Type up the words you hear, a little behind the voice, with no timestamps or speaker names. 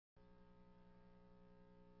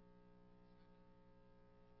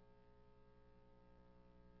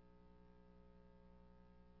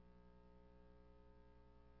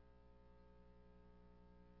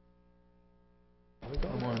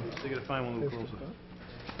They gotta find one a little closer.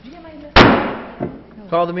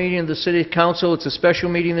 Call the meeting of the City Council. It's a special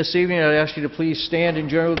meeting this evening. I'd ask you to please stand and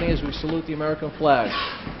join with me as we salute the American flag.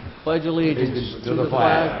 Pledge allegiance to the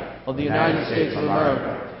flag of the United States of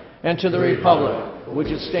America and to the republic for which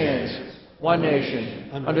it stands, one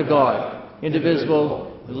nation, under God, indivisible,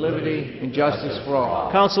 with liberty and justice for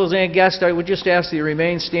all. Councilors and guests, I would just ask that you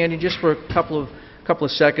remain standing just for a couple of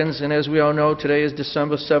seconds. And as we all know, today is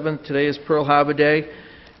December 7th. Today is Pearl Harbor Day.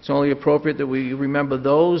 It's only appropriate that we remember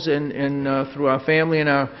those and through our family and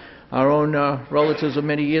our own relatives of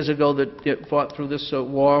many years ago that fought through this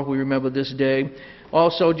war. We remember this day.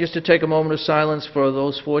 Also, just to take a moment of silence for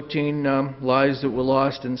those 14 lives that were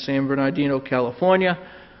lost in San Bernardino, California.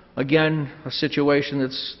 Again, a situation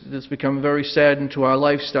that's become very saddened to our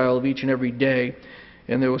lifestyle of each and every day.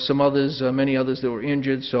 And there were some others, many others that were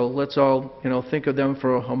injured. So let's all, think of them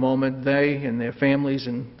for a moment, they and their families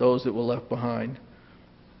and those that were left behind.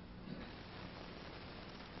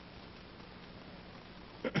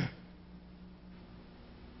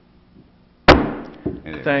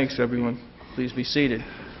 Thanks, everyone. Please be seated.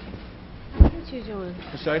 What are you doing?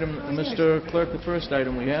 This item, Mr. Clerk, the first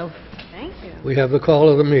item we have. Thank you. We have the call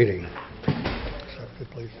of the meeting.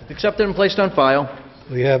 Accepted and placed on file.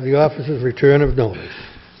 We have the officer's return of notice.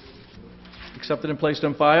 Accepted and placed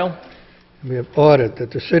on file. We have ordered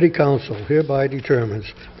that the City Council hereby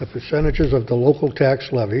determines the percentages of the local tax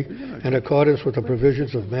levy in accordance with the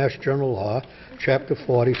provisions of Mass General Law, Chapter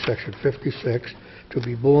 40, Section 56, to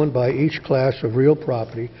be borne by each class of real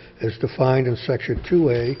property as defined in Section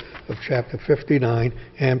 2A of Chapter 59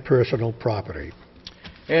 and personal property.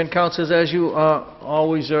 And councilors, as you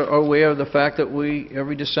always are aware of the fact that we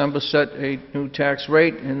every December set a new tax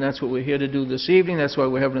rate, and that's what we're here to do this evening. That's why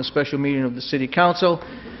we're having a special meeting of the City Council.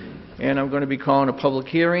 And I'm going to be calling a public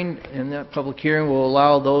hearing, and that public hearing will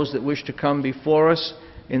allow those that wish to come before us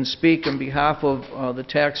and speak on behalf of the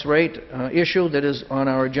tax rate issue that is on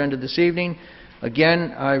our agenda this evening.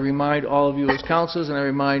 Again, I remind all of you as councilors, and I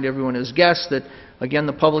remind everyone as guests that, again,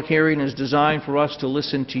 the public hearing is designed for us to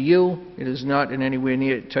listen to you. It is not in any way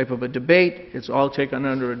near type of a debate. It's all taken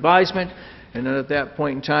under advisement. And then at that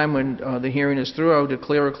point in time, when the hearing is through, I'll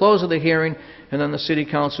declare a close of the hearing, and then the City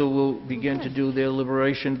Council will begin to do their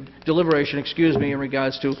deliberation, in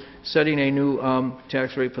regards to setting a new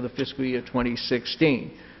tax rate for the fiscal year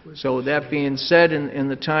 2016. So with that being said, in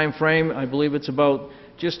the time frame, I believe it's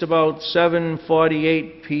just about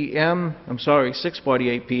 7:48 p.m. I'm sorry,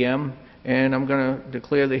 6:48 p.m. And I'm going to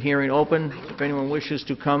declare the hearing open. If anyone wishes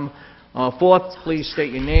to come forth, please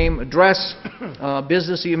state your name, address,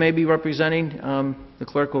 business that you may be representing. The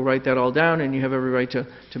clerk will write that all down, and you have every right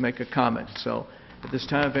to make a comment. So at this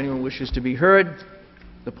time, if anyone wishes to be heard,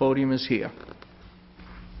 the podium is here.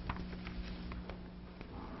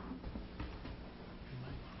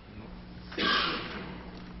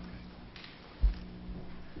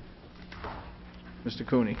 Mr.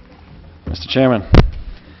 Cooney. Mr. Chairman,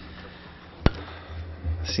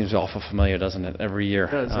 seems awful familiar, doesn't it? Every year.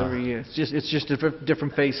 It does, every year. It's just a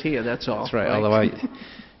different face here, that's all. That's right. Although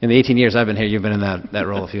in the 18 years I've been here, you've been in that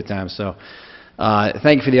role a few times. So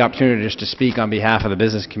thank you for the opportunity just to speak on behalf of the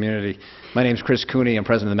business community. My name is Chris Cooney. I'm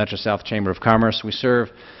president of the Metro South Chamber of Commerce. We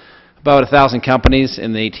serve about 1,000 companies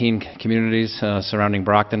in the 18 communities surrounding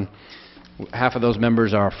Brockton. Half of those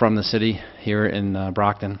members are from the city here in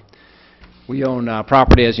Brockton. We own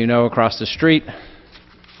property, as you know, across the street,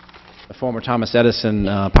 the former Thomas Edison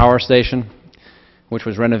power station, which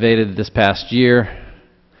was renovated this past year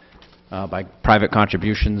by private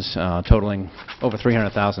contributions totaling over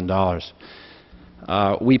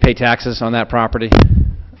 $300,000. We pay taxes on that property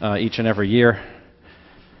each and every year,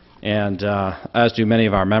 and as do many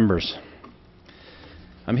of our members.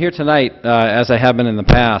 I'm here tonight, as I have been in the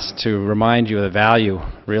past, to remind you of the value,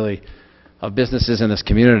 really, of businesses in this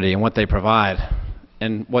community and what they provide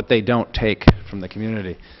and what they don't take from the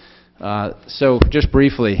community. So just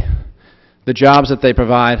briefly, the jobs that they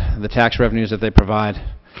provide, the tax revenues that they provide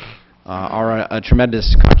are a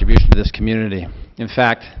tremendous contribution to this community. In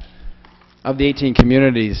fact, of the 18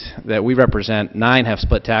 communities that we represent, 9 have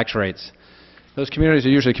split tax rates. Those communities are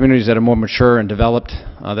usually communities that are more mature and developed,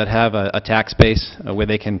 that have a tax base where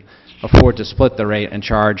they can afford to split the rate and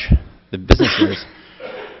charge the businesses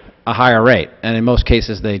a higher rate, and in most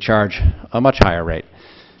cases they charge a much higher rate.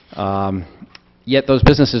 Yet those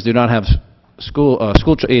businesses do not have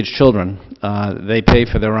school-age children. They pay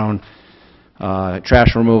for their own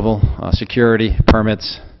trash removal, security,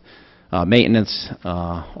 permits, maintenance,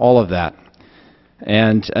 all of that.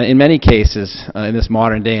 And in many cases, in this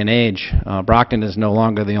modern day and age, Brockton is no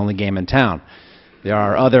longer the only game in town. There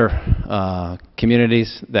are other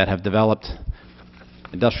communities that have developed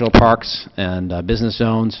industrial parks and business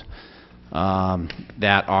zones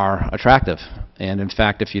that are attractive. And in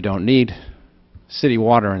fact, if you don't need city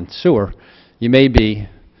water and sewer, you may be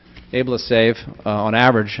able to save, on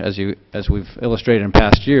average, as we've illustrated in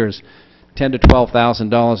past years, $10,000 to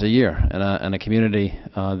 $12,000 a year in a community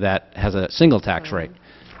that has a single tax rate.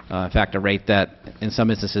 In fact, a rate that, in some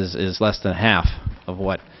instances, is less than half of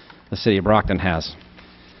what the city of Brockton has.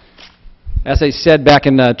 As I said back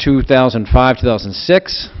in 2005,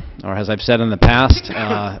 2006, or as I've said in the past,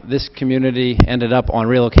 this community ended up on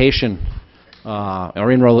relocation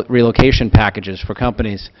relocation packages for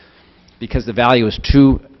companies because the value is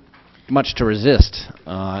too much to resist.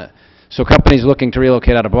 So companies looking to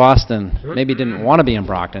relocate out of Boston maybe didn't want to be in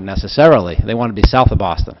Brockton necessarily. They wanted to be south of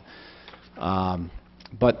Boston.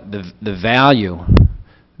 But the value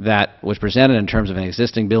that was presented in terms of an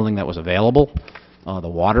existing building that was available, the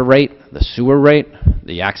water rate, the sewer rate,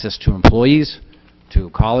 the access to employees, to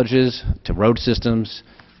colleges, to road systems,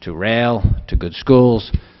 to rail, to good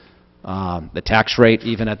schools, the tax rate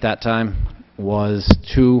even at that time was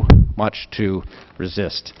too much to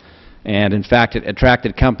resist. And in fact, it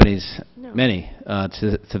attracted companies, many,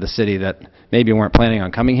 to the city that maybe weren't planning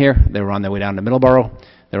on coming here. They were on their way down to Middleborough.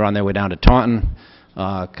 They were on their way down to Taunton.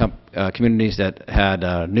 Communities that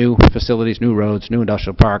had new facilities, new roads, new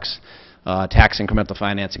industrial parks, tax incremental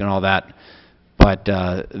financing and all that. But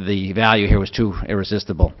the value here was too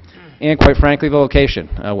irresistible. And quite frankly, the location.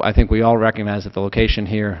 I think we all recognize that the location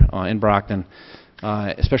here in Brockton,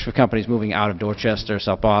 especially for companies moving out of Dorchester,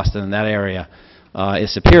 South Boston, that area,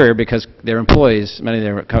 is superior because their employees, many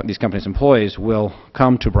of these companies' employees, will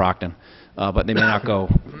come to Brockton, but they may not go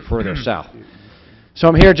further south. So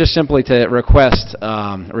I'm here just simply to request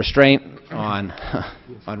restraint on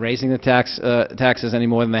on raising the taxes any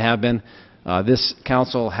more than they have been. This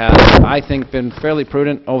council has, I think, been fairly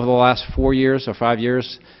prudent over the last 4 years or 5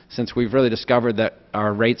 years since we've really discovered that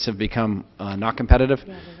our rates have become not competitive.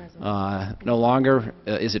 No longer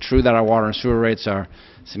is it true that our water and sewer rates are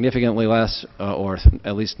significantly less, or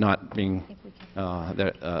at least not being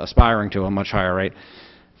aspiring to a much higher rate.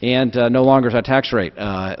 And no longer is our tax rate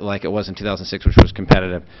like it was in 2006, which was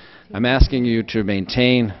competitive. I'm asking you to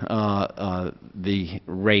maintain the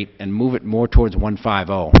rate and move it more towards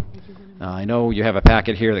 150. I know you have a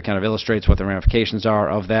packet here that kind of illustrates what the ramifications are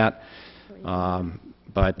of that,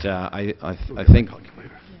 but I think a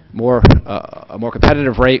more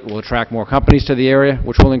competitive rate will attract more companies to the area,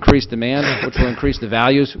 which will increase demand, which will increase the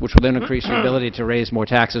values, which will then increase your ability to raise more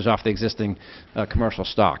taxes off the existing commercial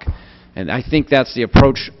stock. And I think that's the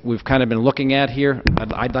approach we've kind of been looking at here.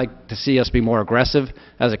 I'd like to see us be more aggressive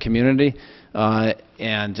as a community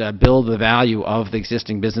and build the value of the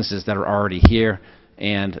existing businesses that are already here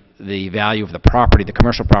and the value of the property, the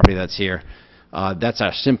commercial property that's here. That's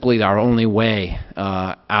simply our only way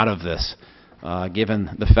out of this, given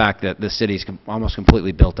the fact that this city is almost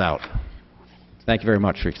completely built out. Thank you very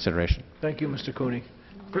much for your consideration. Thank you, Mr. Cooney.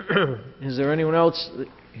 Is there anyone else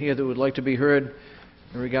here that would like to be heard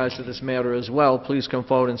in regards to this matter as well? Please come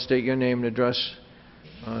forward and state your name and address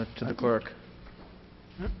to the clerk.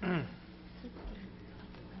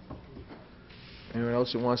 Anyone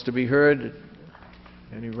else that wants to be heard?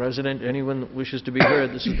 Any resident, anyone that wishes to be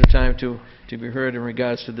heard, this is the time to be heard in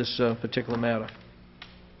regards to this particular matter.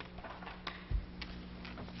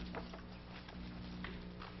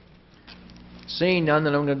 Seeing none,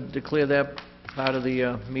 then I'm going to declare that part of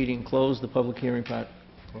the meeting closed, the public hearing part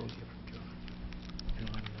closed.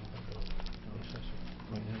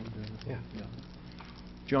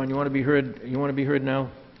 John, you want to be heard? You want to be heard now?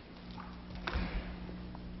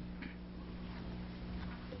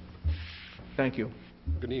 Thank you.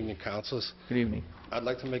 Good evening, councilors. Good evening. I'd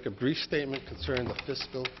like to make a brief statement concerning the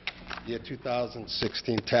fiscal year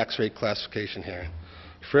 2016 tax rate classification hearing.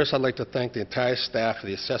 First, I'd like to thank the entire staff of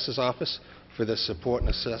the Assessor's Office for their support and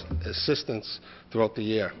assistance throughout the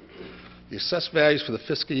year. The assessed values for the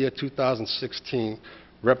fiscal year 2016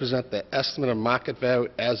 represent the estimate of market value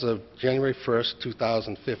as of January 1st,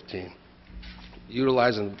 2015,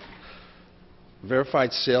 utilizing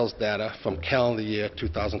verified sales data from calendar year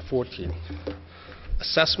 2014.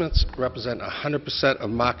 Assessments represent 100% of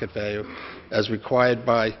market value as required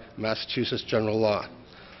by Massachusetts general law.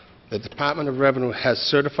 The Department of Revenue has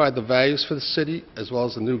certified the values for the city as well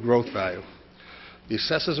as the new growth value. The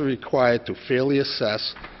assessors are required to fairly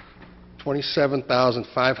assess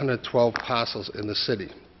 27,512 parcels in the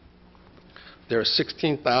city. There are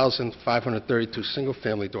 16,532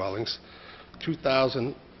 single-family dwellings,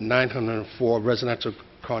 2,904 residential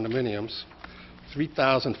condominiums,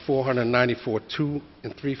 3,494 two-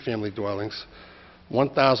 and three-family dwellings,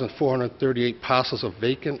 1,438 parcels of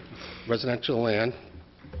vacant residential land,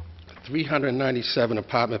 397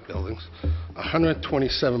 apartment buildings,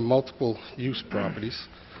 127 multiple-use properties,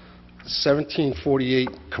 1748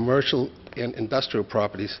 commercial and industrial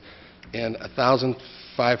properties, and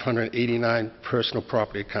 1,589 personal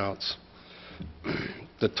property accounts.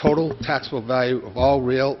 The total taxable value of all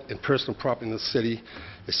real and personal property in the city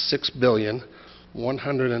is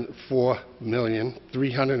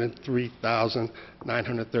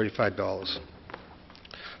 $6,104,303,935.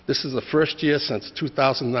 This is the first year since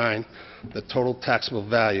 2009 the total taxable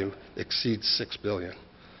value exceeds $6 billion.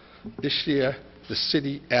 This year, the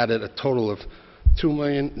city added a total of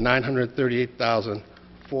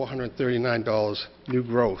 $2,938,439 new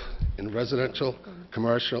growth in residential,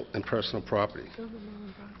 commercial, and personal property.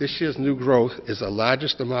 This year's new growth is the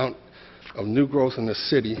largest amount of new growth in the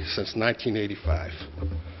city since 1985.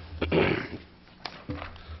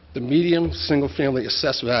 The median single-family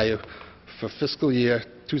assessed value for fiscal year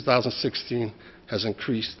 2016 has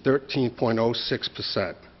increased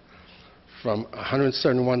 13.06%, from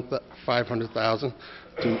 $171,500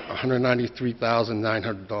 to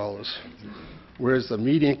 $193,900, whereas the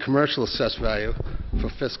median commercial assessed value for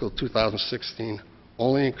fiscal 2016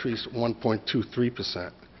 only increased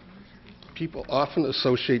 1.23%. People often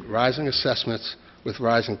associate rising assessments with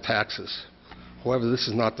rising taxes. However, this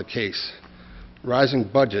is not the case. Rising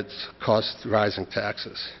budgets cause rising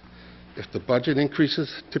taxes. If the budget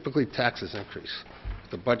increases, typically taxes increase.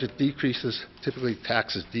 If the budget decreases, typically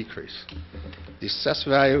taxes decrease. The assessed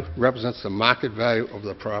value represents the market value of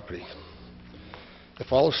the property.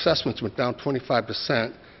 If all assessments went down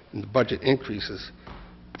 25% and the budget increases,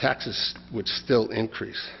 taxes would still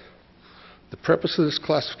increase. The purpose of this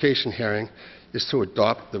classification hearing is to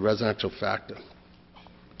adopt the residential factor.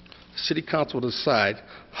 The City Council will decide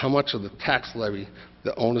how much of the tax levy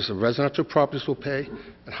the owners of residential properties will pay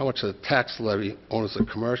and how much of the tax levy owners of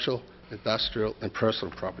commercial, industrial, and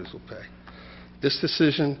personal properties will pay. This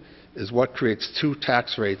decision is what creates two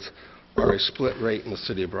tax rates or a split rate in the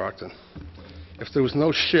City of Brockton. If there was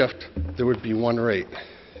no shift, there would be one rate.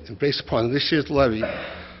 And based upon this year's levy,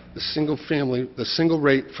 the single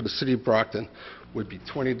rate for the City of Brockton would be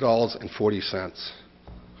 $20.40.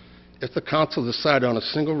 If the council decided on a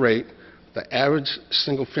single rate, the average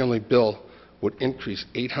single-family bill would increase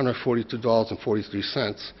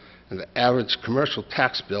 $842.43, and the average commercial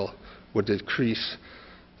tax bill would decrease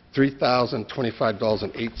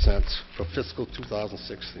 $3,025.08 for fiscal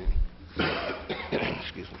 2016.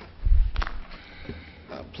 Excuse me.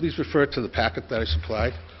 Please refer to the packet that I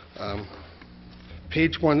supplied.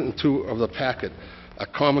 Page 1 and 2 of the packet are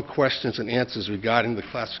common questions and answers regarding the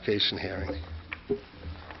classification hearing.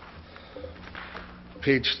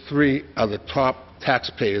 Page 3 are the top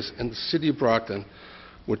taxpayers in the City of Brockton,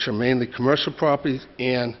 which are mainly commercial properties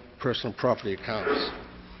and personal property accounts.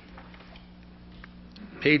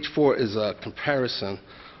 Page 4 is a comparison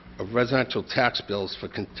of residential tax bills for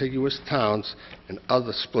contiguous towns and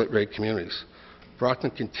other split-rate communities.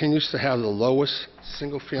 Brockton continues to have the lowest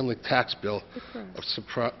single-family tax bill of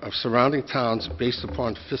surrounding towns based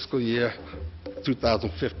upon fiscal year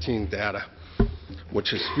 2015 data,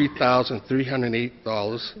 which is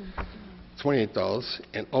 $3,308.28,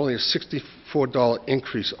 and only a $64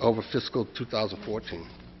 increase over fiscal 2014.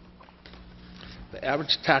 The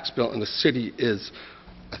average tax bill in the city is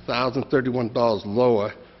 $1,031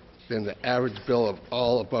 lower than the average bill of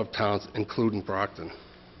all above towns, including Brockton.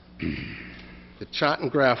 The chart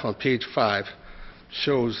and graph on page 5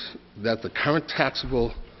 shows that the current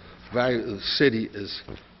taxable value of the city is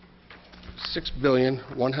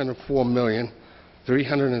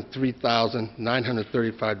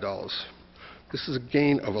 $6,104,303,935. This is a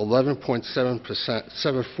gain of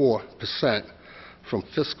 11.74% from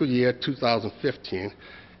fiscal year 2015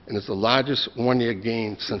 and is the largest one-year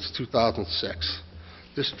gain since 2006.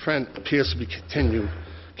 This trend appears to be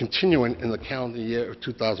continuing in the calendar year of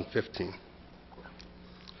 2015.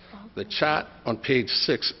 The chart on page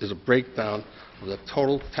 6 is a breakdown of the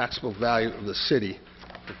total taxable value of the city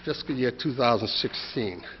for fiscal year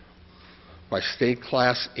 2016 by state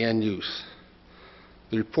class and use.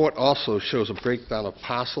 The report also shows a breakdown of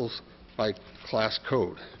parcels by class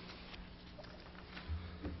code.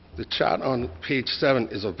 The chart on page 7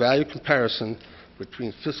 is a value comparison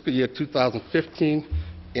between fiscal year 2015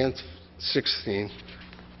 and 16.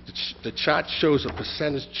 The chart shows a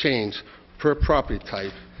percentage change per property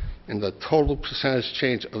type and the total percentage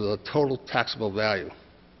change of the total taxable value.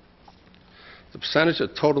 The percentage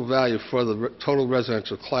of total value for the total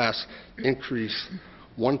residential class increased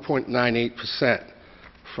 1.98%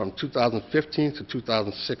 from 2015 to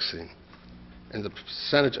 2016, and the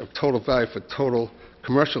percentage of total value for total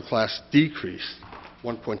commercial class decreased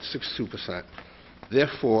 1.62%.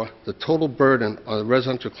 Therefore, the total burden on the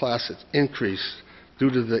residential class has increased due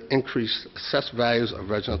to the increased assessed values of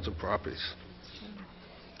residential properties.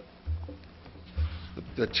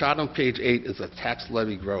 The chart on page 8 is the tax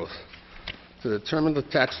levy growth. To determine the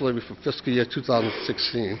tax levy for fiscal year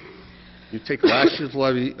 2016, you take last year's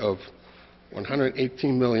levy of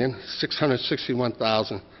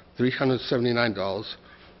 $118,661,379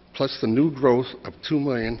 plus the new growth of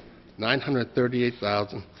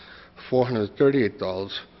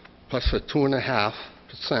 $2,938,438 plus the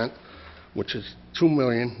 2.5%, which is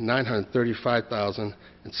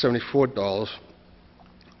 $2,935,074,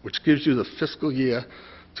 which gives you the fiscal year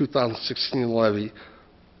 2016 levy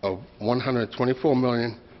of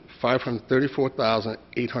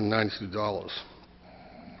 $124,534,892.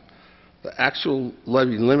 The actual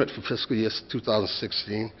levy limit for fiscal year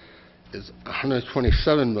 2016 is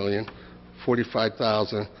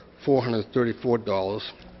 $127,045,434.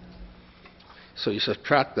 So you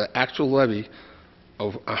subtract the actual levy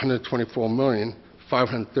of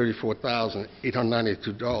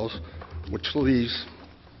 $124,534,892, which leaves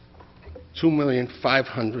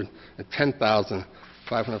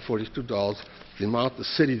 $2,510,542, the amount the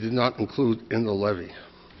city did not include in the levy.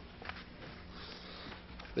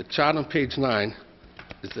 The chart on page 9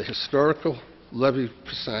 is the historical levy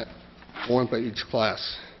percent borne by each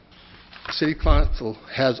class. The City Council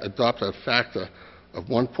has adopted a factor of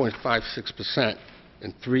 1.56%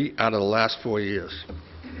 in 3 out of the last 4 years.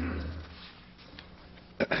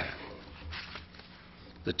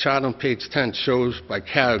 The chart on page 10 shows by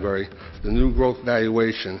category the new growth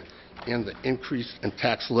valuation and the increase in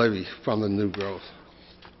tax levy from the new growth.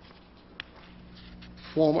 The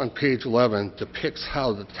form on page 11 depicts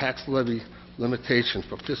how the tax levy limitation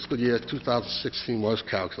for fiscal year 2016 was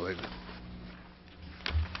calculated.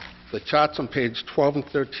 The charts on page 12 and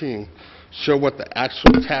 13 show what the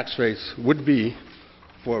actual tax rates would be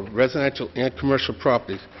for residential and commercial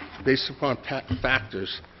properties based upon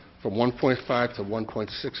factors from 1.5 to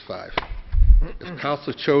 1.65. If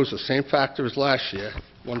council chose the same factor as last year,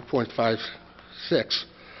 1.56,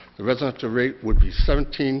 the residential rate would be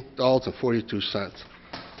 $17.42,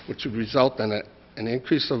 which would result in an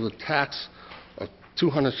increase of the tax of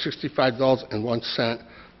 $265.01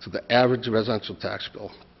 to the average residential tax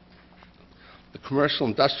bill. The commercial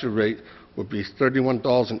industrial rate would be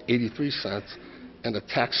 $31.83, and a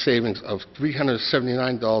tax savings of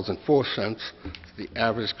 $379.04 to the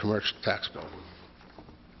average commercial tax bill.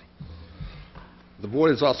 The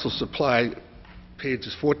board has also supplied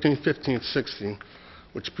pages 14, 15, and 16,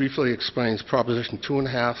 which briefly explains Proposition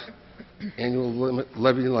 2.5, annual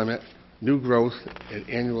levy limit, new growth, and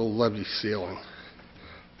annual levy ceiling.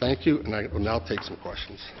 Thank you, and I will now take some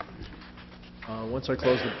questions. Once I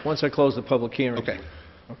close the public hearing. Okay.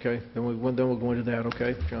 Okay, then we'll go into that,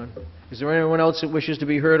 okay, John? Is there anyone else that wishes to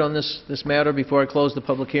be heard on this matter before I close the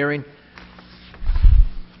public hearing?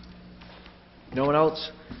 No one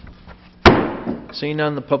else? Seeing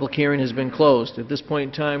none, the public hearing has been closed. At this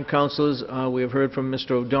point in time, councilors, we have heard from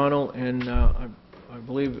Mr. O'Donnell, and I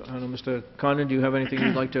believe, Mr. Condon, do you have anything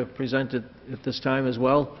you'd like to present at this time as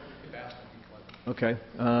well? Okay,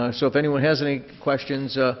 so if anyone has any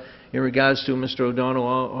questions in regards to Mr. O'Donnell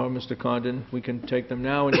or Mr. Condon, we can take them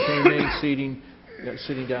now, and you can remain sitting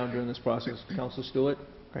down during this process. Councilor Stewart?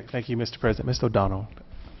 Great. Thank you, Mr. President. Mr. O'Donnell.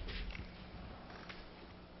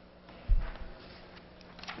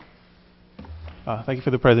 Thank you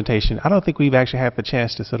for the presentation. I don't think we've actually had the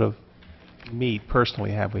chance to sort of meet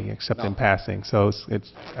personally, have we, except in passing. So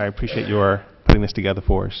I appreciate your putting this together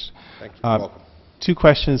for us. Thank you. Welcome. 2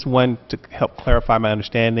 questions, one to help clarify my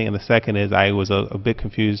understanding, and the second is I was a bit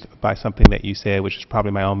confused by something that you said, which is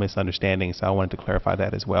probably my own misunderstanding, so I wanted to clarify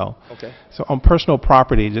that as well. Okay. So on personal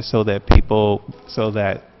property, just so that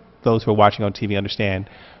those who are watching on TV understand,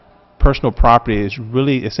 personal property is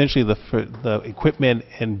really essentially the equipment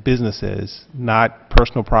and businesses, not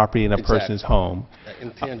personal property in a person's home.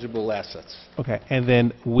 Intangible assets. Okay, and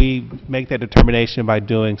then we make that determination by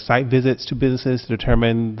doing site visits to businesses to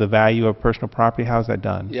determine the value of personal property. How is that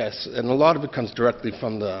done? Yes, and a lot of it comes directly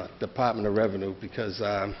from the Department of Revenue because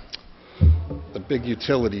the big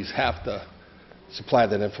utilities have to supply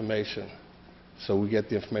that information. So we get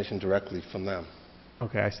the information directly from them.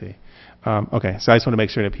 Okay, I see. Okay, so I just want to make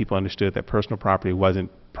sure that people understood that personal property wasn't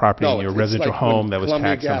property in your residential home that was taxed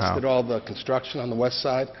somehow. Columbia Gas did all the construction on the west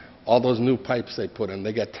side. All those new pipes they put in,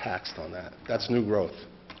 they get taxed on that. That's new growth.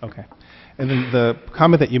 Okay. And then the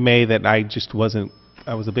comment that you made that I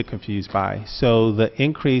was a bit confused by. So the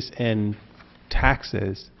increase in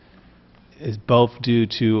taxes is both due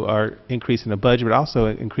to our increase in the budget, but also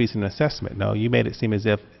an increase in assessment. No, you made it seem as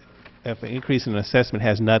if if an increase in assessment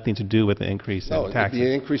has nothing to do with the increase No, in it'd be taxes. an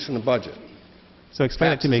increase in the budget. So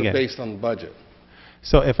explain it to me Taxes are again. based on the budget.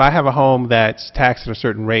 So if I have a home that's taxed at a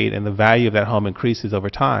certain rate and the value of that home increases over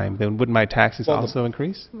time, then wouldn't my taxes Well, also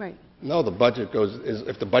increase? Right. No, the budget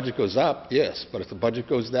if the budget goes up, yes, but if the budget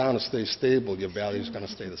goes down and stays stable, your value is going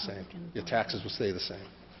to stay the same. Your taxes will stay the same.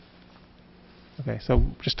 Okay, so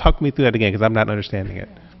just talk me through that again, because I'm not understanding it.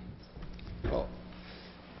 Well,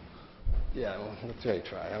 yeah, well, let's really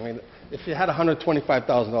try. I mean, if you had a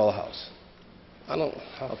 $125,000 house,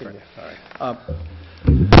 how can you, all right.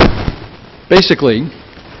 Basically,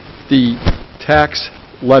 the tax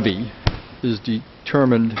levy is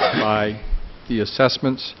determined by the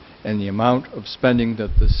assessments and the amount of spending that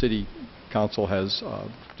the city council has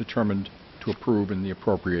determined to approve in the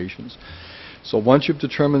appropriations. So once you've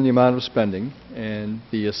determined the amount of spending and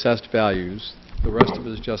the assessed values, the rest of it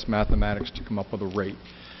is just mathematics to come up with a rate.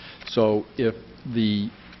 So if the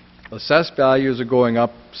assessed values are going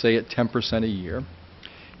up, say at 10% a year,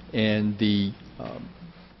 and the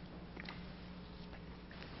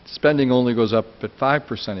spending only goes up at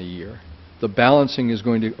 5% a year, the balancing is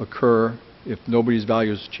going to occur if nobody's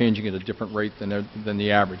value is changing at a different rate than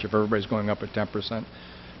the average. If everybody's going up at 10%,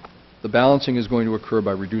 the balancing is going to occur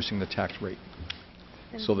by reducing the tax rate,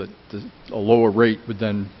 so that a lower rate would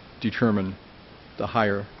then determine the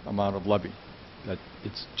higher amount of levy. That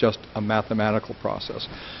it's just a mathematical process.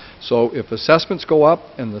 So if assessments go up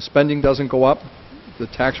and the spending doesn't go up, the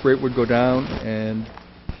tax rate would go down, and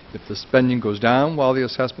if the spending goes down while the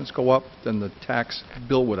assessments go up, then the tax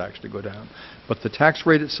bill would actually go down. But the tax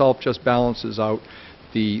rate itself just balances out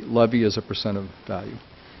the levy as a percent of value.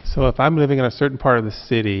 So if I'm living in a certain part of the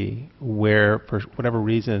city where, for whatever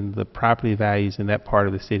reason, the property values in that part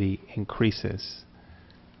of the city increases,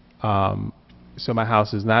 so my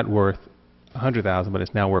house is not worth $100,000, but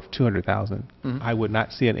it's now worth $200,000, I would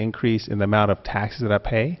not see an increase in the amount of taxes that I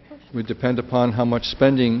pay? It would depend upon how much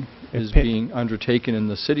spending is being undertaken in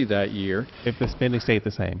the city that year. If the spending stayed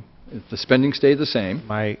the same? If the spending stayed the same,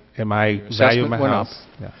 My value of assessment my went up. house?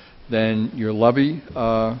 Yeah. then your levy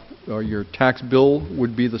or your tax bill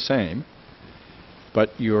would be the same, but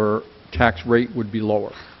your tax rate would be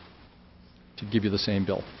lower to give you the same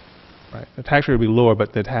bill. Right. The tax rate would be lower,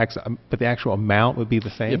 but the actual amount would be the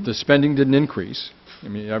same? If the spending didn't increase, I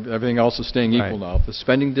mean, everything else is staying equal Right. now. If the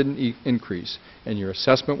spending didn't increase and your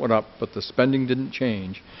assessment went up, but the spending didn't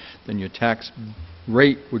change, then your tax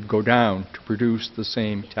rate would go down to produce the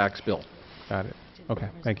same tax bill. Got it. Okay,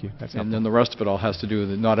 thank you. That's And helpful. then the rest of it all has to do with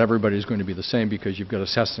that not everybody's going to be the same because you've got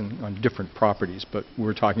assessing on different properties, but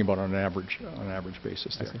we're talking about on an average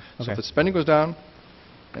basis I there. see. So Okay. if the spending goes down,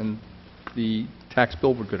 and the tax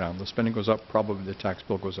bill would go down. The spending goes up, probably the tax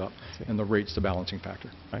bill goes up, see. and the rate's the balancing factor.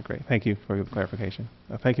 All right, great. Thank you for the clarification.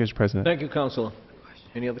 Thank you, Mr. President. Thank you, Councilor.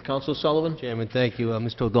 Any other Councilor Sullivan? Chairman, thank you.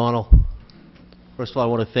 Mr. O'Donnell, first of all, I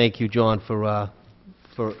want to thank you, John, for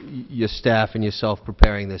your staff and yourself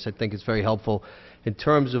preparing this. I think it's very helpful. In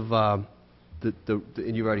terms of, and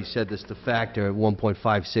you already said this, the factor at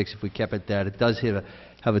 1.56, if we kept it that, it does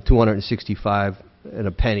have a 265 and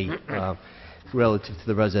a penny relative to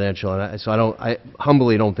the residential. And so I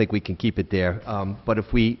humbly don't think we can keep it there. But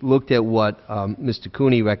if we looked at what Mr.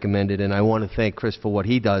 Cooney recommended, and I want to thank Chris for what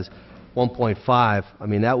he does, 1.5, I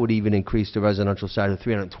mean, that would even increase the residential side to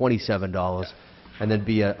 $327, and then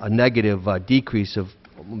be a negative decrease of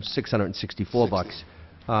 $664.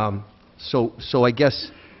 So I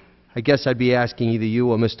guess I'd be asking either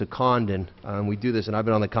you or Mr. Condon, we do this, and I've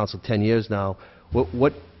been on the council 10 years now,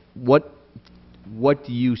 what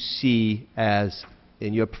do you see as,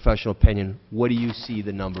 in your professional opinion, what do you see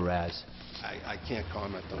the number as? I can't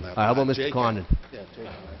comment on that. How about Jay Mr. can. Condon? Yeah, Jay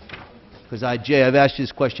can. Because Jay, I've asked you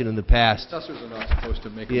this question in the past. Assessors are not supposed to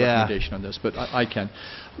make a Yeah. recommendation on this, but I can.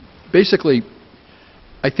 Basically,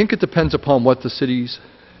 I think it depends upon what the city's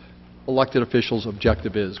elected officials'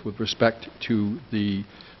 objective is with respect to the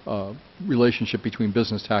relationship between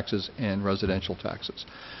business taxes and residential taxes.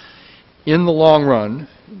 In the long run,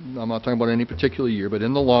 I'm not talking about any particular year, but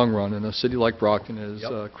in the long run, in a city like Brockton, as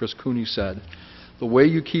Chris Cooney said, the way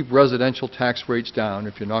you keep residential tax rates down,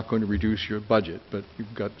 if you're not going to reduce your budget, but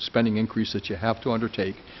you've got spending increase that you have to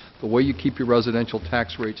undertake, the way you keep your residential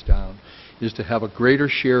tax rates down is to have a greater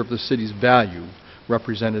share of the city's value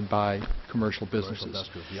represented by commercial businesses.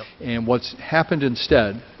 And what's happened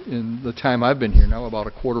instead, in the time I've been here now, about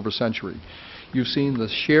a quarter of a century, you've seen the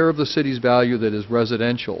share of the city's value that is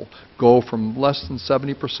residential go from less than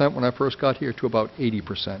 70% when I first got here to about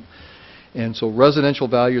 80%. And so residential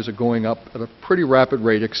values are going up at a pretty rapid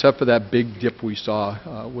rate, except for that big dip we saw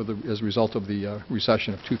as a result of the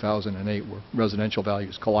recession of 2008, where residential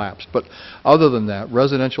values collapsed. But other than that,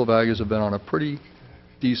 residential values have been on a pretty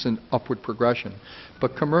decent upward progression.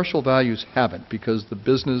 But commercial values haven't, because the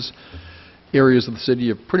business areas of the city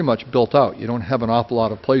have pretty much built out. You don't have an awful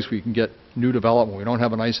lot of place where you can get new development. We don't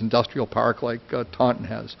have a nice industrial park like Taunton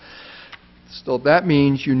has. So that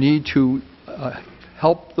means you need to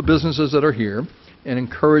help the businesses that are here and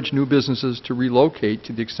encourage new businesses to relocate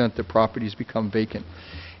to the extent that properties become vacant.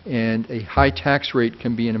 And a high tax rate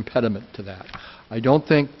can be an impediment to that. I don't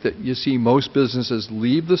think that you see most businesses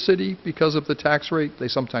leave the city because of the tax rate. They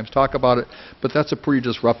sometimes talk about it, but that's a pretty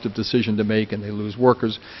disruptive decision to make, and they lose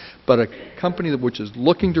workers. But a company which is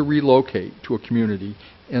looking to relocate to a community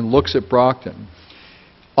and looks at Brockton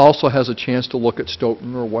also has a chance to look at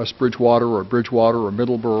Stoughton or West Bridgewater or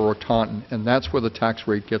Middleborough or Taunton, and that's where the tax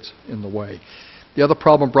rate gets in the way. The other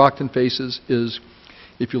problem Brockton faces is,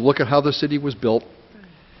 if you look at how the city was built,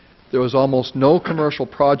 there was almost no commercial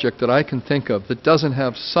project that I can think of that doesn't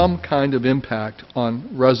have some kind of impact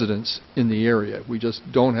on residents in the area. We just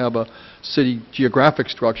don't have a city geographic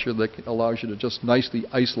structure that allows you to just nicely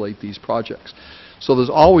isolate these projects. So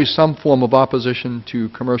there's always some form of opposition to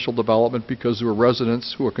commercial development because there are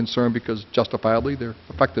residents who are concerned because justifiably they're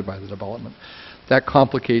affected by the development. That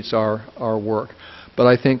complicates our work. But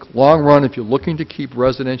I think long run, if you're looking to keep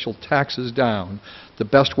residential taxes down, the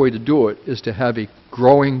best way to do it is to have a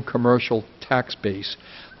growing commercial tax base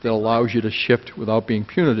that allows you to shift, without being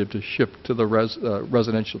punitive, to shift to the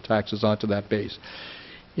residential taxes onto that base.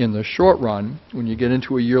 In the short run, when you get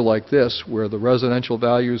into a year like this, where the residential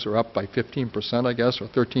values are up by 15%, I guess, or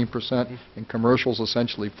 13%, and commercial's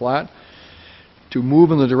essentially flat, to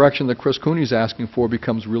move in the direction that Chris Cooney's asking for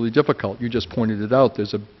becomes really difficult. You just pointed it out.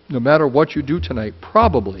 No matter what you do tonight,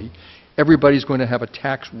 probably everybody's going to have a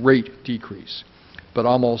tax rate decrease. But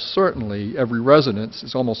almost certainly, every residence,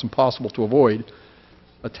 it's almost impossible to avoid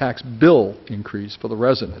a tax bill increase for the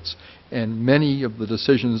residents. And many of the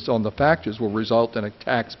decisions on the factors will result in a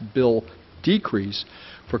tax bill decrease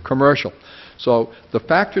for commercial. So the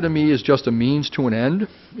factor to me is just a means to an end.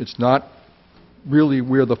 It's not really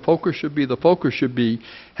where the focus should be. The focus should be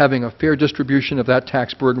having a fair distribution of that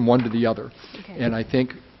tax burden one to the other. Okay. And I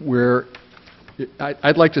think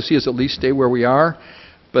I'd like to see us at least stay where we are,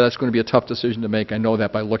 but that's going to be a tough decision to make. I know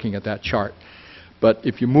that by looking at that chart. But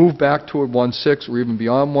if you move back toward 1.6 or even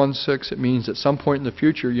beyond 1.6, it means at some point in the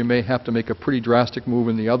future you may have to make a pretty drastic move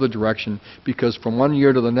in the other direction, because from one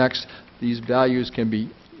year to the next, these values can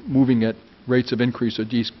be moving at rates of increase or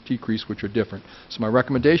decrease which are different. So my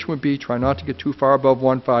recommendation would be try not to get too far above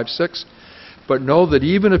 1.56, but know that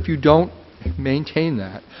even if you don't maintain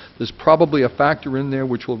that, there's probably a factor in there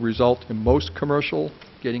which will result in most commercial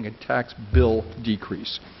getting a tax bill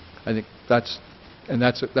decrease. I think that's an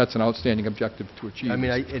outstanding objective to achieve. I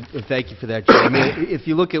mean, and thank you for that, Joe. I mean, if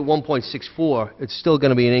you look at 1.64, it's still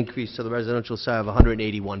going to be an increase to the residential side of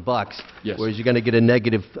 $181, Yes. whereas you're going to get a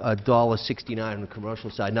negative $1.69 on the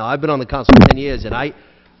commercial side. Now, I've been on the council for 10 years, and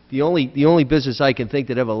the only business I can think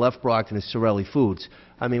that ever left Brockton is Sorelli Foods.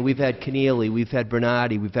 I mean, we've had Keneally, we've had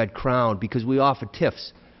Bernardi, we've had Crown, because we offer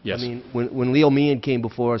TIFs. Yes. I mean, when Leo Meehan came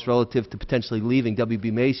before us relative to potentially leaving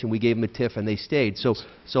WB Mason, we gave him a TIF and they stayed. So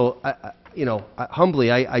humbly,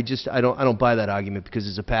 I don't buy that argument because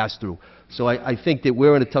it's a pass-through. So I think that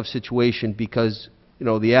we're in a tough situation because,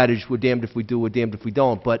 the adage, we're damned if we do, we're damned if we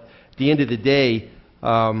don't. But at the end of the day,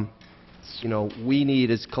 we need,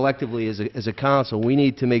 collectively as a council, we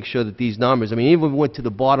need to make sure that these numbers, I mean, even if we went to the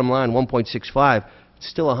bottom line, 1.65, it's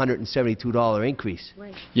still a $172 increase.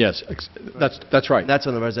 Right. Yes, that's right. That's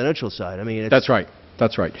on the residential side. I mean, That's right.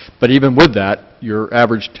 That's right. But even with that, your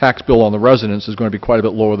average tax bill on the residents is going to be quite a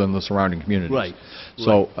bit lower than the surrounding communities. Right.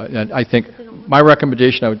 So, and I think my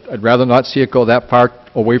recommendation, I'd rather not see it go that far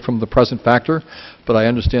away from the present factor, but I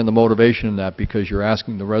understand the motivation in that because you're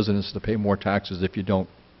asking the residents to pay more taxes if you don't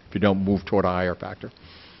move toward a higher factor.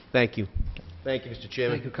 Thank you. Thank you, Mr.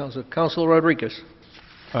 Chairman. Thank you, Councilor. Councilor Rodriguez.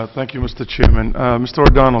 Thank you, Mr. Chairman. Mr.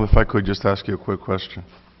 O'Donnell, if I could just ask you a quick question.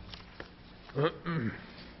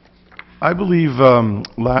 I believe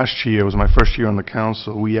last year, it was my first year on the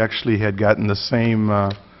council, we actually had gotten the same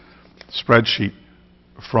spreadsheet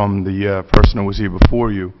from the person who was here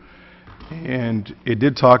before you. And it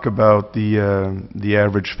did talk about the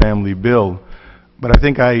average family bill. But I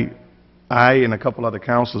think I and a couple other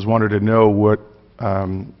councilors wanted to know what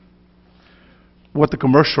the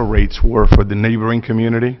commercial rates were for the neighboring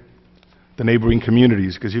communities,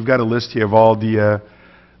 because you've got a list here of all the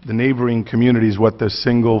the neighboring communities, what the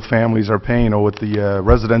single families are paying or what the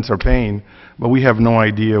residents are paying, but we have no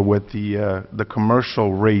idea what the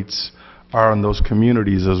commercial rates are in those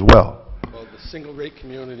communities as well. Well, the single-rate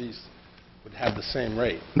communities would have the same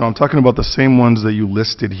rate. No, I'm talking about the same ones that you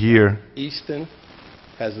listed here. Easton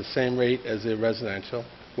has the same rate as their residential.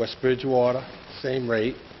 West Bridgewater, same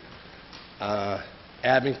rate.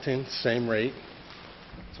 Abington, same rate.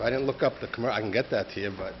 So I didn't look up the commercial. I can get that to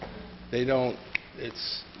you, but they don't,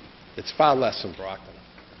 it's far less than Brockton.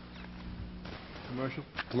 Commercial?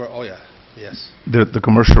 Oh, yeah, yes. The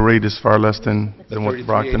commercial rate is far less than The what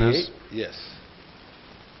Brockton is? 3388? Yes.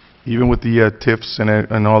 Even with the TIFs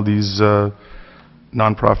and all these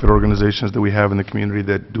nonprofit organizations that we have in the community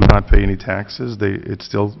that do not pay any taxes, it's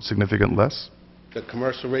still significant less? The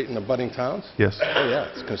commercial rate in the budding towns? Yes. Oh,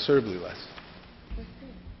 yeah, it's considerably less.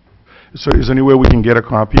 So is there any way we can get a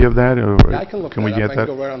copy of that? Or Yeah, I can look can that we up. get I that?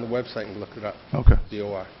 can go right on the website and look it up, Okay.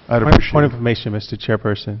 DOR. I'd Point appreciate of it. information, Mr.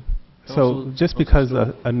 Chairperson. So Council- just because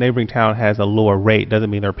a neighboring town has a lower rate doesn't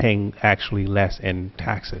mean they're paying actually less in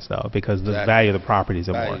taxes, though, because the Exactly. value of the properties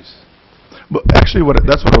are more. Values. But actually,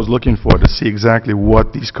 that's what I was looking for, to see exactly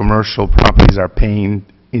what these commercial properties are paying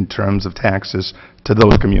in terms of taxes to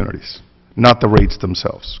those communities, not the rates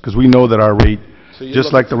themselves. Because we know that our rate, So you're just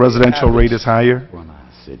looking like the for the residential rate average- is higher,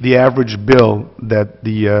 the average bill that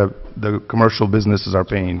the commercial businesses are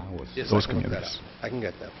paying Yes, those I can look that communities. up. I can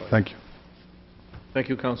get that for you. Thank you. Thank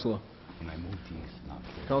you, Councilor.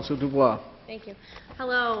 Councilor Dubois. Thank you.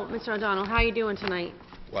 Hello, Mr. O'Donnell. How are you doing tonight?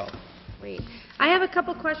 Well, Great. I have a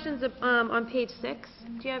couple questions on page 6.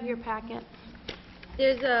 Do you have your packet?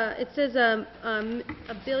 There's it says $1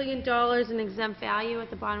 billion in exempt value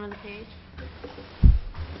at the bottom of the page.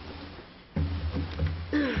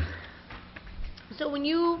 So when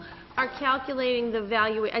you are calculating the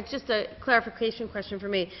value, it's just a clarification question for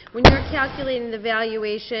me. When you're calculating the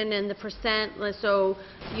valuation and the percent, so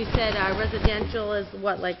you said residential is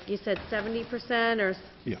what, like you said 70% or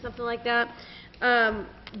Yeah. something like that?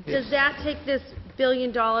 Does that take this $1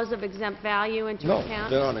 billion of exempt value into no,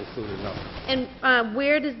 account? they're not included, no. And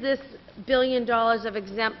where does this $1 billion of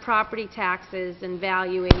exempt property taxes and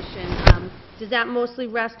valuation, does that mostly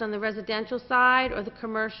rest on the residential side or the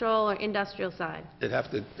commercial or industrial side?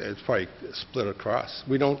 It's probably split across.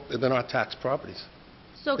 They're not tax properties.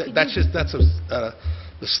 So could That's you... just, the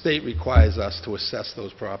state requires us to assess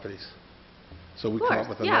those properties. So we Of come course, up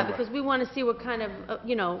with a yeah, number. because we want to see what kind of,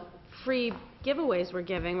 free giveaways we're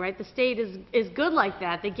giving, right? The state is good like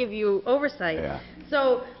that. They give you oversight. Yeah.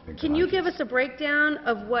 So can you give us a breakdown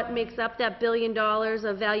of what makes up that $1 billion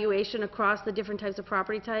of valuation across the different types of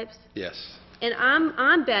property types? Yes. And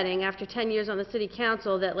I'm betting after 10 years on the city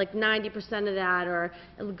council that like 90% of that or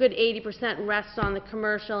a good 80% rests on the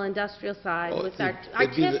commercial industrial side. Well, With it'd our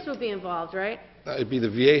be the- TIFs will be involved, right? It'd be the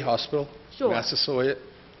VA hospital, Sure. Massasoit,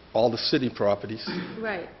 all the city properties.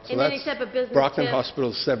 Right. So And any that's- type of business Brockton TIF?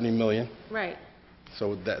 Hospital is $70 million, Right,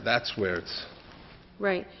 so that's where it's...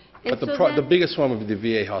 right. And But so the then- biggest one would be the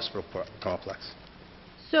VA hospital complex.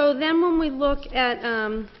 So then when we look at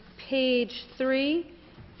page 3,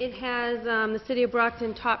 it has the City of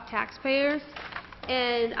Brockton top taxpayers.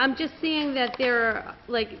 And I'm just seeing that there are,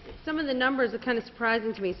 like, some of the numbers are kind of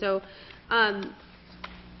surprising to me. So,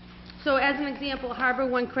 so as an example, Harbor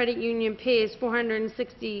One Credit Union pays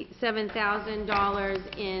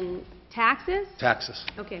 $467,000 in taxes? Taxes.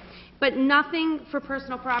 Okay. But nothing for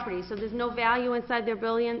personal property, so there's no value inside their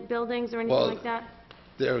buildings or anything Well, like that?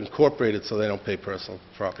 They're incorporated, so they don't pay personal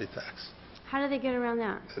property tax. How do they get around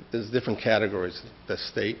that? There's different categories, the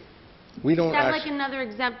state. We don't Is that like actually... another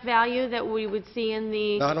exempt value that we would see in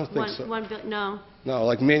the... No, I don't think so. No? No,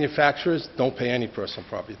 like manufacturers don't pay any personal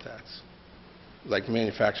property tax. Like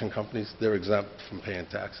manufacturing companies, they're exempt from paying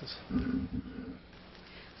taxes.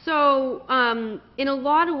 So, in a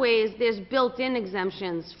lot of ways, there's built-in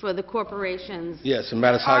exemptions for the corporations. Yes, it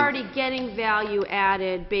matters how... Already getting value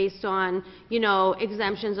added based on,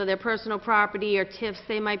 exemptions of their personal property or TIFs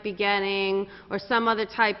they might be getting, or some other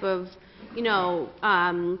type of,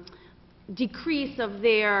 decrease of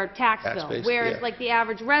their tax Tax bill. base, Whereas, yeah. like, the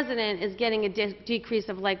average resident is getting a decrease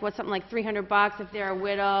of, like, something like $300 if they're a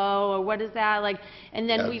widow, or what is that? Like, and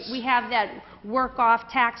then Yes. we have that work-off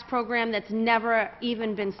tax program that's never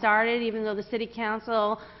even been started, even though the city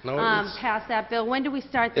council No, it's- passed that bill. When do we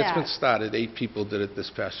start It's that? been started. 8 people did it this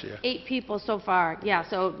past year. 8 people so far, yeah.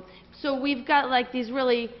 So we've got like these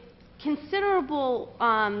really considerable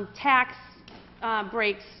tax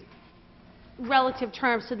breaks relative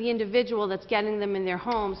terms to the individual that's getting them in their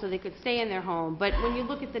home so they could stay in their home. But when you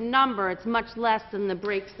look at the number, it's much less than the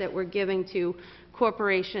breaks that we're giving to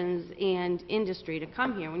corporations and industry to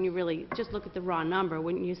come here, when you really just look at the raw number,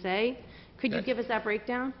 wouldn't you say? Could you give us that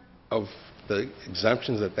breakdown? Of the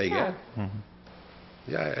exemptions that they Yeah. get?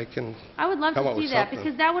 Yeah, I can I would love come to up see with that, something.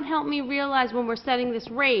 because that would help me realize when we're setting this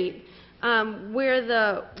rate, where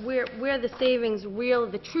the savings,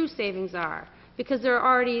 the true savings are. Because there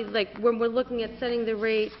are already, like, when we're looking at setting the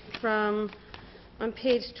rate from, on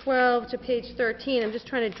page 12 to page 13, I'm just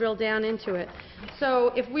trying to drill down into it.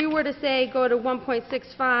 So if we were to say go to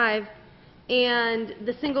 1.65, and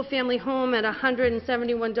the single-family home at a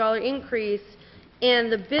 $171 increase,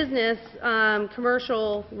 and the business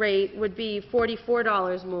commercial rate would be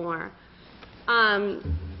 $44 more.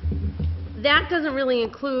 That doesn't really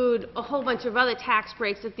include a whole bunch of other tax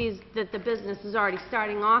breaks that the business is already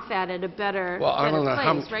starting off at a better Well, I don't know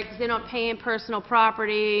how place, right? Because they're not paying personal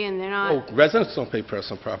property, and they're not... Oh, residents don't pay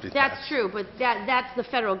personal property tax. That's true, but that's the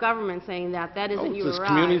federal government saying that. That isn't you there's or I.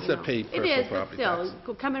 communities you that know. pay personal property It is, tax. but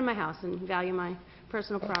still, come in my house and value my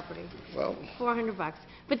personal property. Well, $400.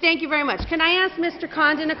 But thank you very much. Can I ask Mr.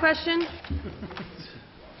 Condon a question?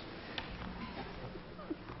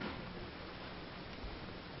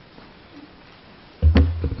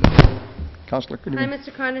 Counselor, good Hi, evening.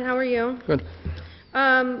 Mr. Condon, how are you? Good.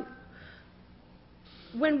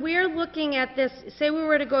 When we're looking at this, say we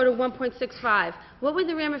were to go to 1.65, what would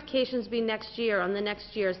the ramifications be next year on the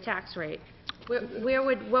next year's tax rate?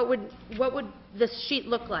 What would this sheet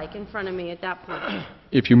look like in front of me at that point?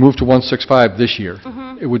 If you move to 165 this year,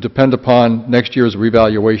 it would depend upon next year's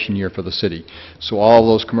revaluation year for the city. So all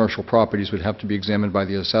those commercial properties would have to be examined by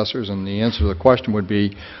the assessors, and the answer to the question would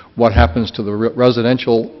be, what happens to the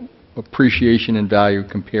residential appreciation in value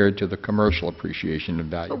compared to the commercial appreciation in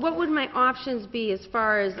value? But what would my options be as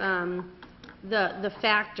far as the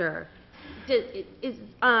factor?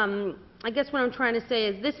 I guess what I'm trying to say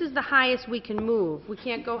is, this is the highest we can move. We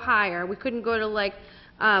can't go higher. We couldn't go to like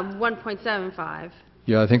 1.75.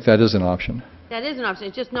 Yeah, I think that is an option. That is an option.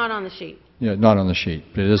 It's just not on the sheet. Yeah, not on the sheet,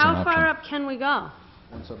 but it is an How option. far up can we go?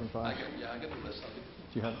 175? Yeah, I get the list.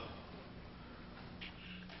 Do you have it?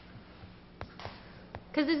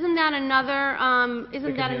 Because isn't that another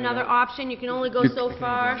option? You can only go so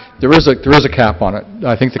far. There is a cap on it.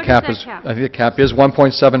 I think the What is cap that is, cap? I think the cap is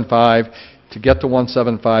 1.75. To get to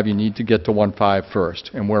 175, you need to get to 1.5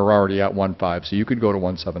 first, and we're already at 1.5, so you could go to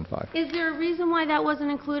 1.75. Is there a reason why that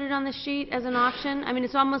wasn't included on the sheet as an option? I mean,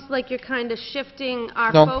 it's almost like you're kind of shifting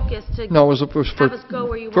our No. focus to No, it was for... have us go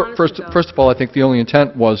where you want us to go. First of all, I think the only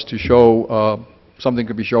intent was to show, something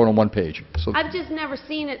could be shown on one page. So I've just never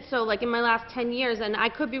seen it so, like, in my last 10 years, and I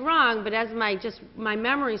could be wrong, but as my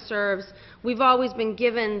memory serves, we've always been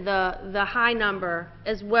given the high number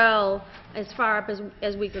as well, as far up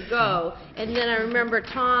as we could go. And then I remember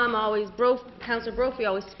Councilor Brophy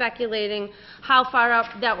always speculating how far up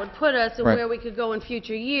that would put us and Right. where we could go in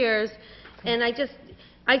future years. And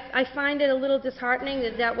I find it a little disheartening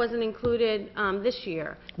that that wasn't included this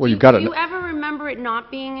year. Well, you've got it. Do you ever remember it not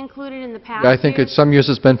being included in the past Yeah, I think years? some years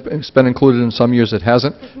it's been included, and some years it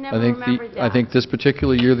hasn't. Just never I think remembered I that. think this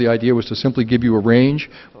particular year, the idea was to simply give you a range,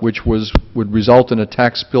 which would result in a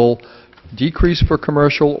tax bill decrease for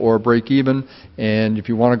commercial or break even, and if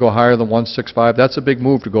you want to go higher than 165, that's a big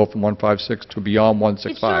move to go from 156 to beyond It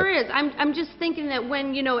 165. sure is. I'm just thinking that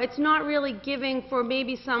when, it's not really giving for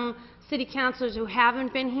maybe some city councilors who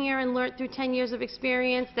haven't been here and learned through 10 years of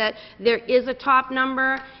experience that there is a top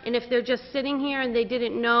number, and if they're just sitting here and they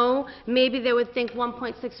didn't know, maybe they would think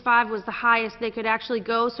 1.65 was the highest they could actually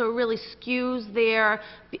go, so it really skews their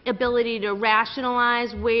ability to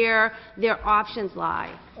rationalize where their options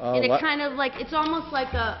lie. And it kind of like, it's almost like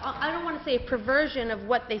I don't want to say a perversion of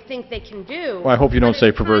what they think they can do. Well, I hope you don't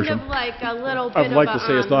say perversion. It's kind of like a little bit I'd of like a, to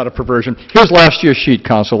say it's not a perversion. Here's last year's sheet,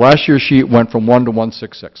 Council. Last year's sheet went from 1 to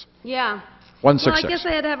 166. Yeah. Well, I 166.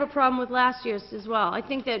 guess I had to have a problem with last year's as well. I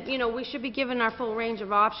think that, we should be given our full range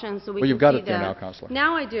of options so we Well, can you've got see it there now, that. Counselor.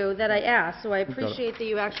 Now I do, that I asked, so I got it. appreciate that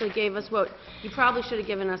you actually gave us what you probably should have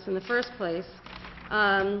given us in the first place.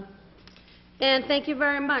 And thank you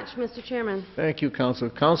very much, Mr. Chairman. Thank you,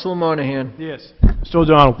 Councilor. Councilor Monahan. Yes. Mr.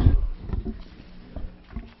 O'Donnell.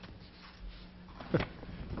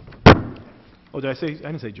 Oh, did I say?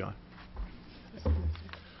 I didn't say John.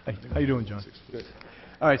 Hey, how you doing, John? Good.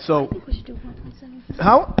 All right, so We should do 1.7.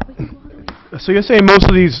 how? We can go all the way. So you're saying most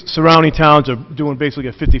of these surrounding towns are doing basically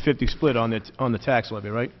a 50-50 split on the tax levy,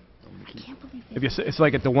 right? I can't believe If you say, it's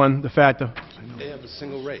like at the factor. They have a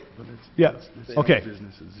single rate. Yeah. Okay.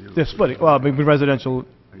 They're splitting. Well, maybe residential,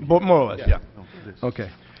 more or less. Yeah. Okay.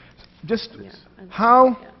 Just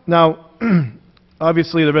how Now,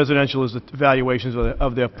 obviously, the residential is the valuations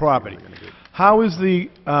of their property. How is the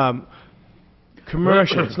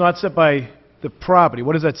commercial? It's not set by the property.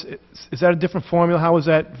 What is that? Is that a different formula? How is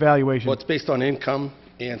that valuation? Well, it's based on income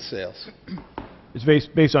and sales. It's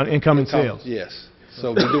based on income and sales? Yes.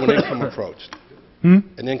 So we do an income approach.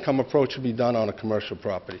 An income approach would be done on a commercial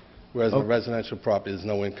property, whereas on a residential property, there's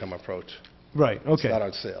no income approach. Right, It's okay. not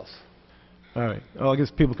on sales. All right. Well, I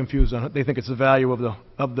guess people confused on it. They think it's the value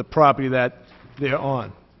of the property that they're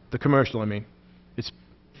on, the commercial, I mean. It's,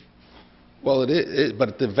 Well, it is,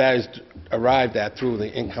 but the value's arrived at through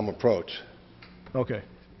the income approach. okay.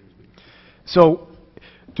 So,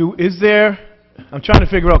 is there, I'm trying to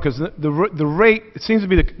figure out, because the rate, it seems to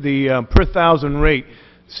be the per thousand rate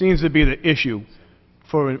seems to be the issue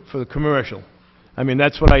for the commercial. I mean,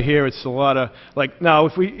 that's what I hear. It's a lot of, like, now,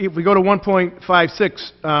 if we go to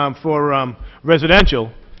 1.56 for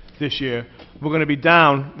residential this year, we're going to be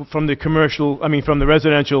down from the commercial, I mean, from the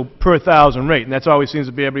residential per thousand rate. And that's always seems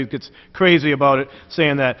to be, everybody gets crazy about it,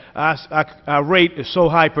 saying that our rate is so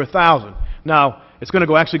high per thousand. Now, it's going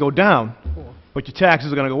to actually go down, but your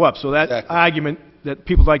taxes are going to go up. So that Exactly. argument that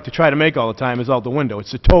people like to try to make all the time is out the window.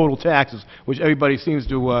 It's the total taxes, which everybody seems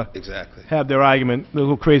to Exactly. have their argument, their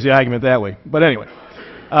little crazy argument that way. But anyway,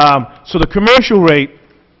 so the commercial rate,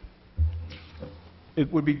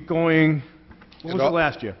 it would be going, what was it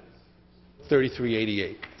last year?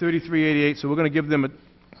 3388. 33.88, so we're going to give them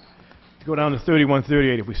go down to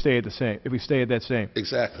 31.38 if we stay at the same, if we stay at that same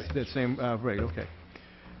Exactly. rate, okay.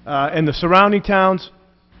 And the surrounding towns,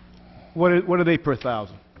 what are they per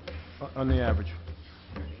thousand on the average?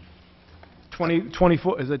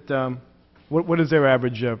 24, is it, what is their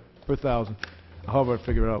average per thousand? However I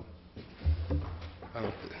figure it out.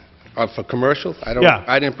 For commercial, Yeah.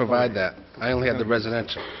 I didn't provide that. I only had the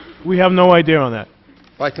residential. We have no idea on that.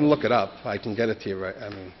 Well, I can look it up. I can get it to you, right? I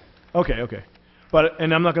mean, Okay, okay. But,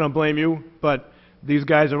 and I'm not going to blame you, but these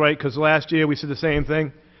guys are right, because last year we said the same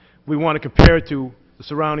thing. We want to compare it to the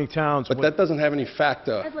surrounding towns. but that doesn't have any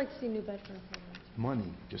factor. I'd like to see New Bedford.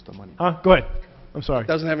 Money, just the money. Go ahead. I'm sorry.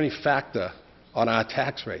 Doesn't have any factor on our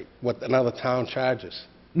tax rate, what another town charges.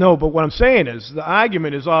 No, but what I'm saying is, the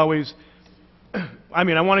argument is always, I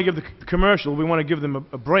mean, I want to give the commercial, we want to give them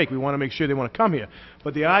a break, we want to make sure they want to come here.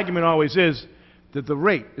 But the argument always is that the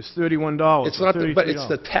rate is $31 It's or not, $33. but it's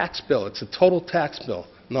the tax bill. It's the total tax bill,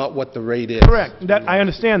 not what the rate is. Correct. That, I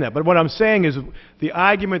understand that. But what I'm saying is, the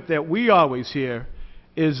argument that we always hear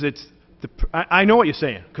is it's, I know what you're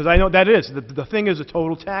saying, because I know that is. The thing is a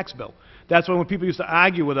total tax bill. That's why when people used to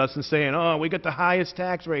argue with us and saying, oh, we got the highest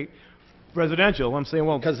tax rate residential, I'm saying,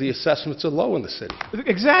 well... Because the assessments are low in the city.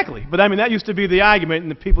 Exactly. But I mean, that used to be the argument,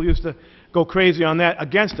 and the people used to go crazy on that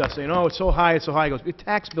against us, saying, oh, it's so high, it's so high. He goes, your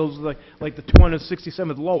tax bill's like the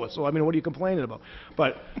 267th lowest, so I mean, what are you complaining about?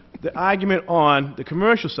 But the argument on the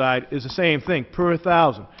commercial side is the same thing, per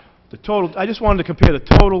thousand. The total, I just wanted to compare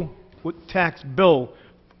the total tax bill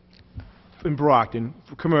in Brockton,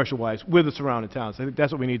 commercial-wise, with the surrounding towns. I think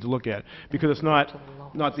that's what we need to look at, because it's not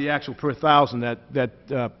the actual per thousand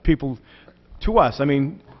that people, to us, I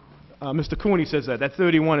mean, Mr. Cooney says that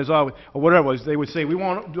 31 is always, or whatever it was, they would say, we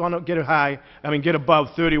want to get it high, I mean, get above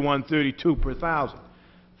 31, 32 per thousand.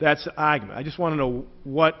 That's the argument. I just want to know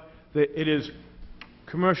what it is,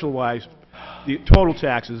 commercial-wise, the total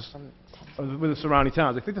taxes with the surrounding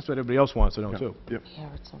towns. I think that's what everybody else wants to know, too. Yep.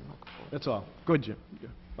 That's all. Good, Jim.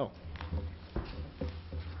 Oh.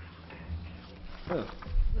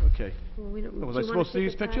 Okay. Well, we don't, Was do I you wanna supposed to see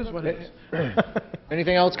these take a pictures? side What look? is?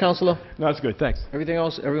 Anything else, Counselor? No, that's good, thanks. Everything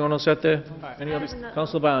else, everyone else set there? Any other,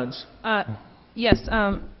 Counselor Barnes? Yes,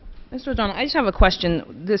 Mr. O'Donnell, I just have a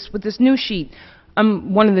question. With this new sheet,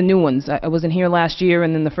 I'm one of the new ones. I wasn't here last year,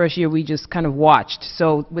 and then the first year we just kind of watched.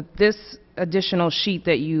 So with this additional sheet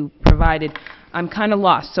that you provided, I'm kind of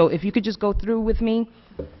lost. So if you could just go through with me.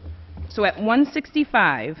 So at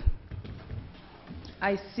 165,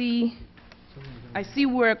 I see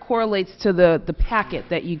where it correlates to the packet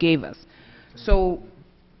that you gave us. So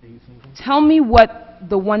tell me what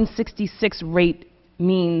the 166 rate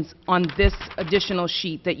means on this additional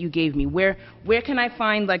sheet that you gave me. Where can I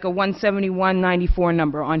find like a 171.94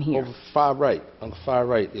 number on here? Over far right, on the far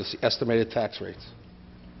right, is the estimated tax rates.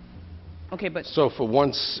 Okay, but So for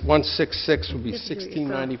 166 would be You have to do it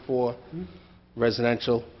yourself. 1694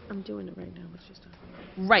 residential. I'm doing it right now. Let's just talk.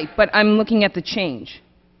 right, but I'm looking at the change.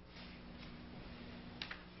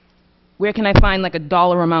 Where can I find like a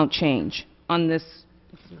dollar amount change on this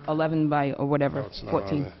 11 by or whatever, No, it's not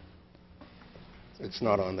 14? on there. It's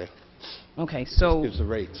not on there. Okay, so Gives the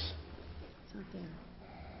rates. It's not there.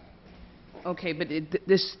 Okay, but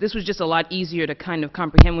this was just a lot easier to kind of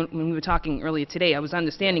comprehend when we were talking earlier today. I was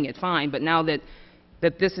understanding it fine, but now that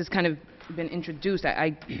this has kind of been introduced,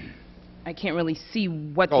 I can't really see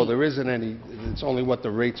what Oh, there isn't any, it's only what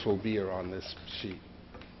the rates will be are on this sheet,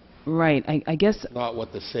 Right, I guess, not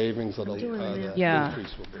what the savings or the Yeah.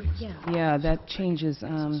 increase will be. yeah, that changes,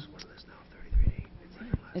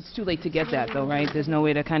 it's too late to get that, though, right? There's no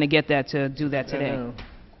way to kind of get that to do that today.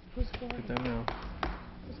 Get that now.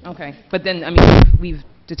 Okay, but then, I mean, we've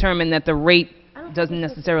determined that the rate doesn't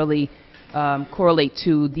necessarily correlate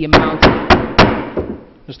to the amount.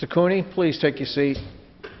 Mr. Cooney, please take your seat.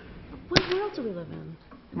 What world do we live in?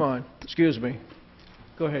 Come on, excuse me.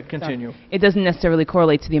 Go ahead, continue. It doesn't necessarily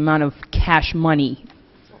correlate to the amount of cash money.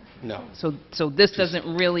 No. So this doesn't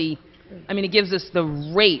really, I mean, it gives us the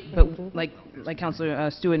rate, but like Councilor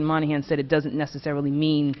Stewart and Monahan said, it doesn't necessarily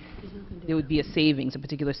mean there would be a savings, a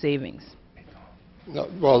particular savings. No,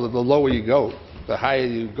 well, the lower you go, the higher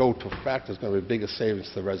you go to fact, there's going to be bigger savings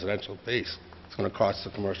to the residential base. It's going to cost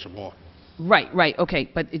the commercial more. Right, okay,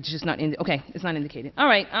 but it's just not, okay, it's not indicated. All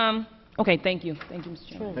right, okay, thank you, Mr.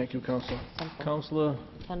 Chairman. Thank you, Councilor. Councilor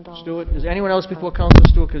 $10. Stewart, is there anyone else before Councilor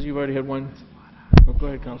Stewart, because you've already had one? Oh, go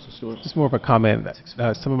ahead, Councilor Stewart. Just more of a comment.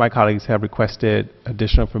 Some of my colleagues have requested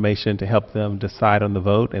additional information to help them decide on the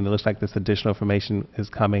vote, and it looks like this additional information is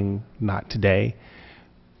coming not today.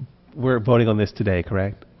 We're voting on this today,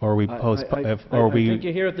 correct? Or are we I think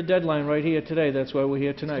you're here at the deadline right here today, that's why we're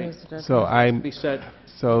here tonight. So Be set.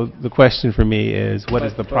 So the question for me is, what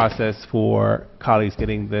is the But- process for colleagues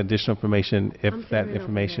getting the additional information if I'm that figuring out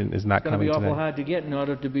information is not It's gonna coming be awful today? hard to get in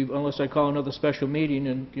order to be, unless I call another special meeting,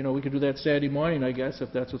 and, you know, we could do that Saturday morning, I guess,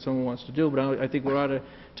 if that's what someone wants to do, but I think we're out of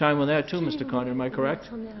time on that too, Mr. Condon, am I correct?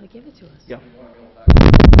 Tell me how to give it to us. Yeah.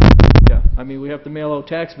 Yeah, I mean, we have to mail out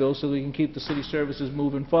tax bills so we can keep the city services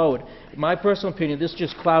moving forward. In my personal opinion, this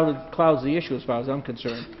just clouds the issue as far as I'm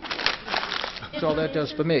concerned. That's all that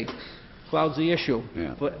does for me. Clouds the issue.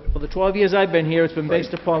 But for the 12 years I've been here, it's been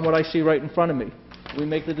based upon what I see right in front of me. We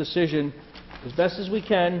make the decision as best as we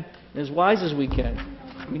can, and as wise as we can.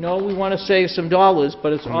 We know we want to save some dollars,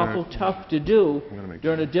 but it's awful tough to do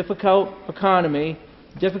during a difficult economy,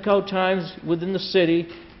 difficult times within the city.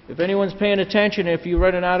 If anyone's paying attention, if you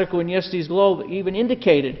read an article in yesterday's Globe, it even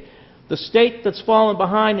indicated the state that's fallen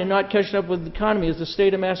behind and not catching up with the economy is the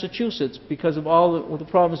state of Massachusetts because of all the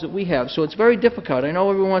problems that we have. So it's very difficult. I know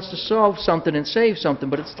everyone wants to solve something and save something,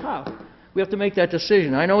 but it's tough. We have to make that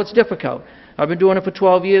decision. I know it's difficult. I've been doing it for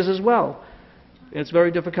 12 years as well. It's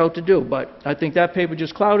very difficult to do, but I think that paper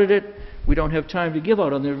just clouded it. We don't have time to give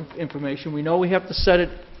out on the information. We know we have to set it,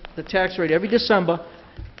 the tax rate every December,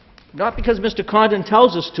 not because Mr. Condon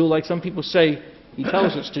tells us to, like some people say he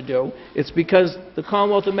tells us to do. It's because the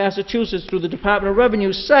Commonwealth of Massachusetts, through the Department of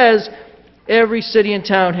Revenue, says every city and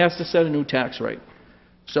town has to set a new tax rate.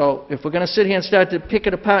 So if we're going to sit here and start to pick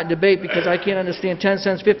it apart and debate because I can't understand 10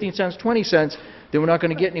 cents, 15 cents, 20 cents, then we're not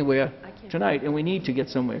going to get anywhere tonight, and we need to get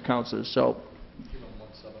somewhere, councilors. So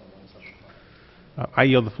I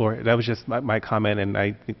yield the floor. That was just my comment, and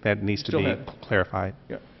I think that needs to Still be have- clarified.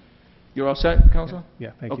 you're all set, Councilor?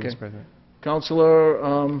 Yeah, thank you, Okay. Mr. President.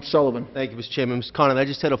 Councilor Sullivan. Thank you, Mr. Chairman. Mr. Condon, I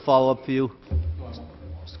just had a follow-up for you.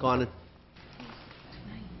 Mr. Condon?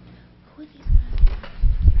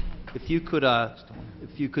 If you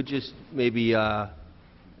could just maybe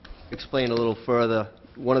explain a little further,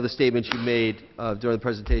 one of the statements you made during the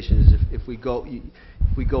presentation is if we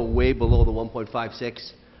go way below the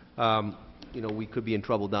 1.56, you know, we could be in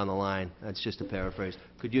trouble down the line. That's just a paraphrase.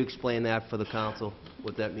 Could you explain that for the council,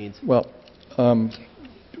 what that means? Well,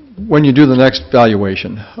 when you do the next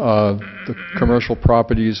valuation, the commercial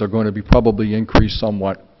properties are going to be probably increased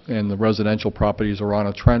somewhat, and the residential properties are on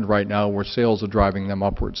a trend right now where sales are driving them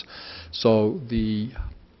upwards. So the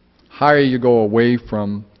higher you go away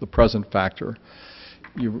from the present factor,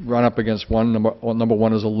 you run up against number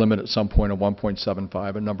one is a limit at some point of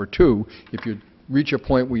 1.75, and number two, if you reach a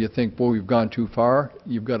point where you think, well, we've gone too far,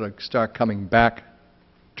 you've got to start coming back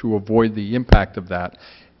to avoid the impact of that.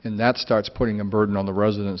 And that starts putting a burden on the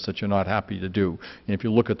residents that you're not happy to do. And if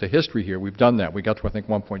you look at the history here, we've done that. We got to, I think,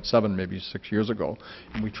 1.7 maybe 6 years ago.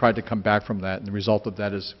 And we tried to come back from that. And the result of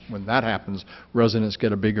that is when that happens, residents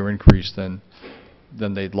get a bigger increase than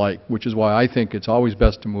they'd like, which is why I think it's always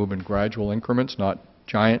best to move in gradual increments, not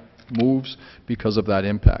giant moves, because of that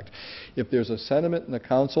impact. If there's a sentiment in the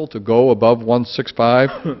council to go above 165,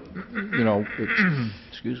 you know,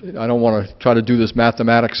 I don't want to try to do this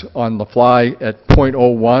mathematics on the fly at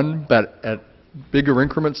 .01, but at bigger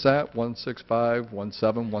increments that, 165,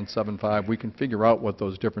 17, 175, we can figure out what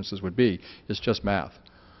those differences would be. It's just math.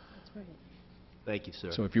 Thank you, sir.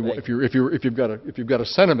 So if you've got a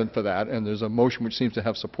sentiment for that, and there's a motion which seems to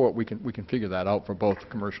have support, we can figure that out for both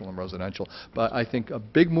commercial and residential. But I think a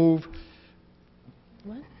big move,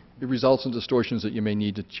 it results in distortions that you may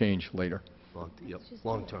need to change later.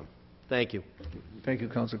 Long term. Thank you. Thank you,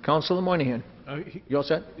 Councilor. Councilor Moynihan, you all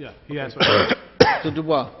set? Yeah, he asked. Mr.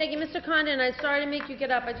 Dubois? Thank you, Mr. Condon. I'm sorry to make you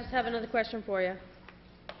get up. I just have another question for you.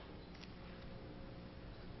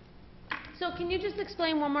 So can you just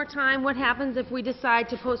explain one more time what happens if we decide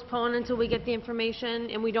to postpone until we get the information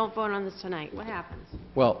and we don't vote on this tonight? What happens?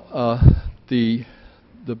 Well, the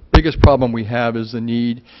biggest problem we have is the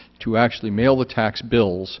need to actually mail the tax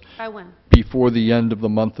bills By when? before the end of the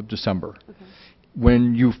month of December. Okay.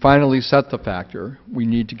 When you finally set the factor, we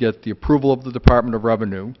need to get the approval of the Department of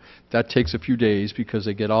Revenue. That takes a few days because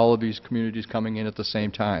they get all of these communities coming in at the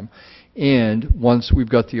same time. And once we've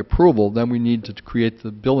got the approval, then we need to create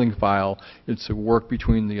the billing file. It's a work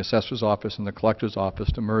between the assessor's office and the collector's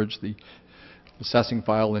office to merge the assessing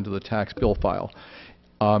file into the tax bill file.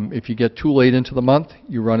 If you get too late into the month,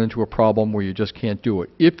 you run into a problem where you just can't do it.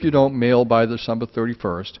 If you don't mail by December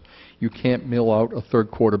 31st, you can't mail out a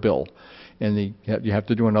third quarter bill. And you have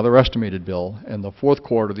to do another estimated bill, and the fourth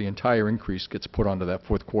quarter, the entire increase gets put onto that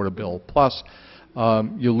fourth quarter bill. Plus,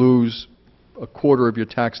 you lose a quarter of your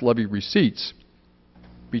tax levy receipts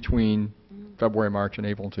between February, March, and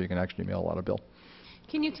April until you can actually mail out a bill.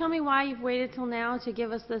 Can you tell me why you've waited till now to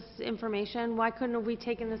give us this information? Why couldn't have we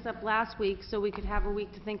taken this up last week so we could have a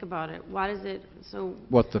week to think about it? Why does it so...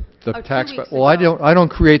 What, the Oh, 2 tax... weeks Well, ago. I don't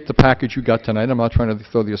create the package you got tonight. I'm not trying to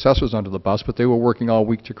throw the assessors under the bus, but they were working all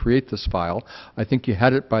week to create this file. I think you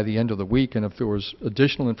had it by the end of the week, and if there was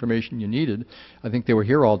additional information you needed, I think they were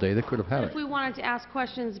here all day. They could have had If it. we wanted to ask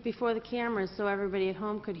questions before the cameras so everybody at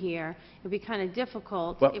home could hear, it'd be kind of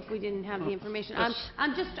difficult Well- if we didn't have the information. I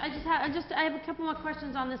have a couple more questions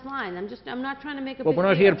on this line. I'm not trying to make a Well, big we're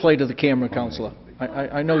not here to deal. play to the camera, Councilor.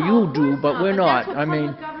 I know No, you of do, course but we're not. That's what I mean,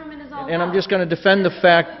 public government is all and I'm about. just going to defend the That's what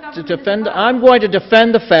fact, public government is about. I'm going to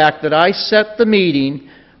defend the fact that I set the meeting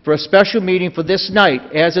for a special meeting for this night,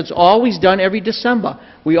 as it's always done every December.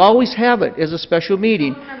 We always have it as a special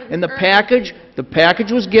meeting. And the package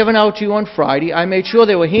was given out to you on Friday. I made sure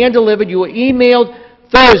they were hand-delivered. You were emailed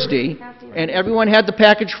Thursday, and everyone had the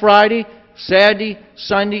package Friday, Saturday,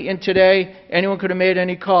 Sunday, and today. Anyone could have made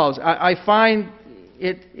any calls. I find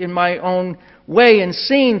it in my own way in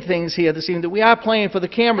seeing things here this evening that we are playing for the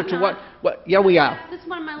camera to what... Yeah, we are. This is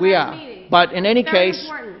one of my We last are. meetings. But in any Very case,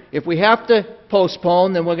 important. if we have to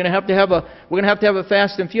postpone, then we're going to have to have a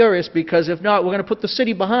fast and furious, because if not, we're going to put the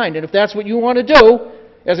city behind. And if that's what you want to do,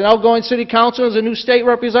 as an outgoing city councilor, as a new state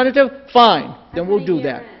representative, fine, then we'll do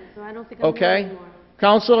that. So I don't think I'm doing Okay? anymore.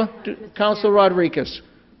 Councilor Rodriguez.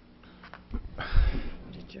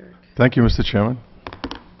 Thank you, Mr. Chairman.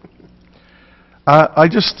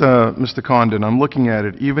 Mr. Condon, I'm looking at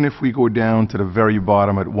it, even if we go down to the very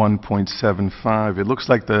bottom at 1.75, it looks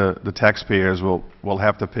like the taxpayers will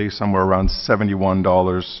have to pay somewhere around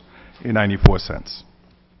 $71.94.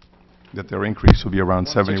 That their increase will be around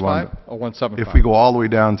 71. 165 or 175? If we go all the way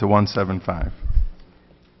down to 175,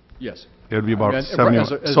 Yes. it would be about I mean,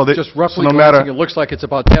 71. just roughly no glancing, matter, it looks like it's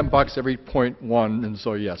about $10 every 0.1, and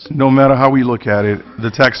so yes. no matter how we look at it,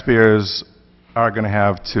 the taxpayers are going to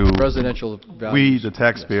have to... Residential We, values. the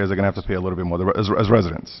taxpayers, are going to have to pay a little bit more as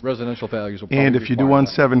residents. Residential values will probably And if you do require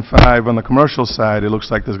that. 175 on the commercial side, it looks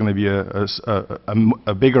like there's going to be a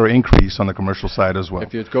bigger increase on the commercial side as well.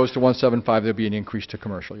 If it goes to 175, there'll be an increase to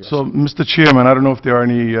commercial, yes. So, Mr. Chairman, I don't know if there are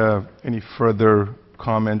any further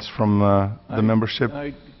comments from the membership.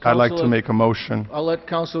 I'd like to Councilor- make a motion. I'll let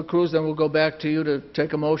Councilor Cruz, then we'll go back to you to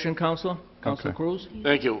take a motion, Councilor. Councilor Okay. Cruz?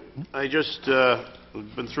 Thank you. I just,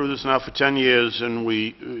 we've been through this now for 10 years, and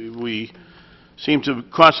we seem to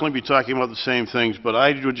constantly be talking about the same things, but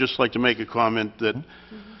I would just like to make a comment that,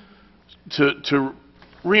 to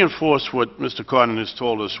reinforce what Mr. Cotton has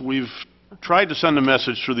told us, we've tried to send a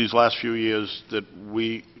message through these last few years that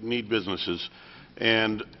we need businesses,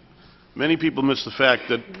 and many people miss the fact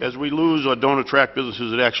that as we lose or don't attract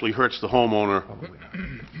businesses, it actually hurts the homeowner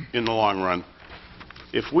in the long run.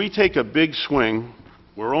 If we take a big swing,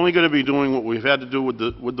 we're only going to be doing what we've had to do with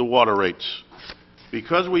the water rates.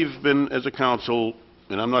 Because we've been, as a council,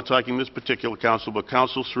 and I'm not talking this particular council, but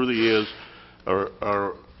councils through the years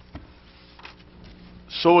are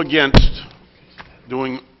so against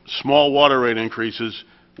doing small water rate increases,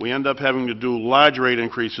 we end up having to do large rate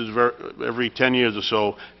increases every 10 years or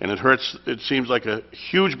so, and it seems like a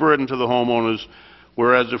huge burden to the homeowners,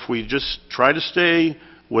 whereas if we just try to stay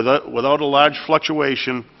without a large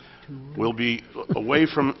fluctuation, we'll be away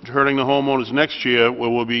from hurting the homeowners next year, where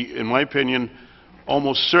we'll be, in my opinion,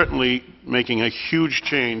 almost certainly making a huge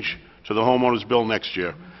change to the homeowner's bill next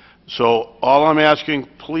year. So all I'm asking,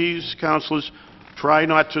 please, councilors, try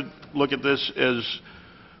not to look at this as,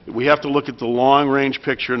 we have to look at the long-range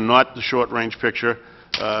picture, not the short-range picture.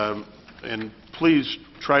 And please,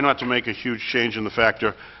 try not to make a huge change in the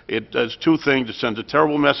factor. It does two things. It sends a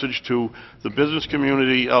terrible message to the business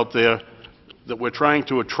community out there that we're trying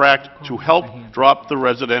to attract to help drop the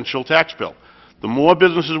residential tax bill. The more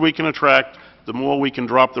businesses we can attract, the more we can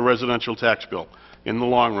drop the residential tax bill in the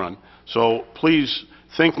long run. So please,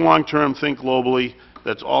 think long-term, think globally.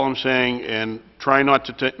 That's all I'm saying, and try not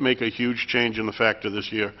to make a huge change in the factor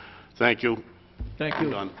this year. Thank you. Thank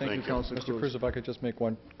you. Done. Thank you, Councilor Mr. Cruz. Cruz, if I could just make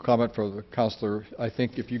one comment for the councilor. I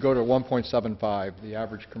think if you go to 1.75, the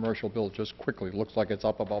average commercial bill just quickly looks like it's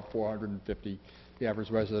up about 450. The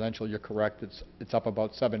average residential, you're correct, it's up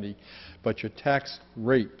about 70. But your tax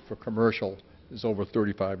rate for commercial is over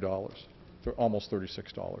 $35, almost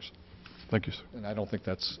 $36. Thank you, sir. And I don't think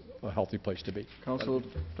that's a healthy place to be. Council,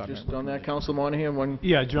 just on that, Council Monahan, one...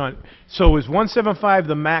 Yeah, John, so is 175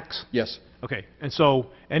 the max? Yes. Okay, and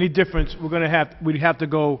so any difference, we'd have to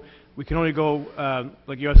go, we can only go,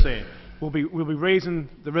 like you're saying, we'll be raising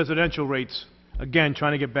the residential rates, again,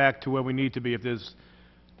 trying to get back to where we need to be. If there's,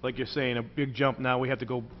 like you're saying, a big jump now, we have to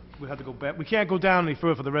go back. We can't go down any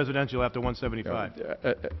further for the residential after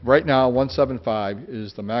 175. Right now, 175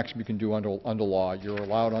 is the maximum you can do under law. You're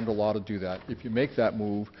allowed under law to do that. If you make that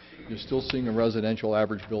move, you're still seeing a residential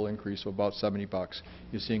average bill increase of about $70.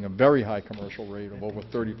 You're seeing a very high commercial rate of over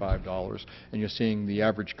 $35, and you're seeing the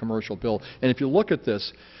average commercial bill. And if you look at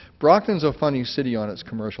this, Brockton's a funny city on its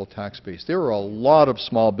commercial tax base. There are a lot of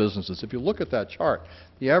small businesses. If you look at that chart,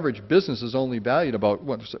 the average business is only valued about,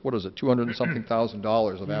 what is it, $200 and something thousand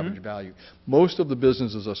of average value. Most of the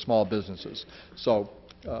businesses are small businesses. So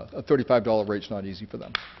a $35 rate's not easy for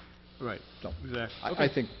them. Right, So exactly. I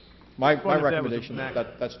think my Well, if that was the recommendation, max.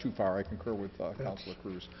 that's too far. I concur with Councilor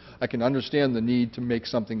Cruz. I can understand the need to make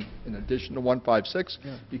something in addition to 156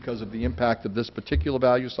 because of the impact of this particular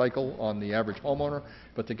value cycle on the average homeowner,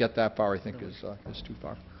 but to get that far, I think, is too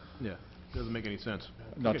far. Yeah, doesn't make any sense.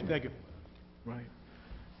 Not Okay, to me. thank you. Right.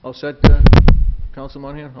 All set, Council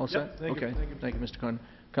Monahan? All set? thank you, Okay. thank you. Thank you, Mr. Condon.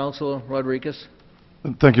 Councilor Rodriguez?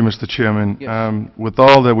 Thank you, Mr. Chairman. Yes. With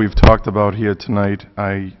all that we've talked about here tonight,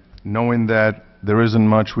 knowing that there isn't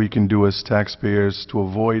much we can do as taxpayers to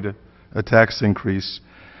avoid a tax increase,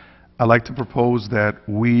 I'd like to propose that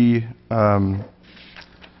we as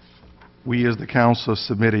the council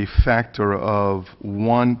submit a factor of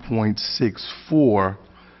 1.64,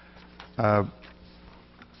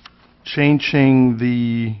 changing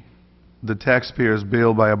the taxpayer's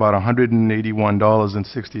bill by about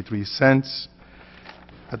 $181.63.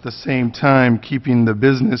 At the same time, keeping the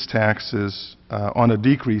business taxes on a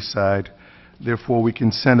decrease side. Therefore, we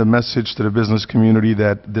can send a message to the business community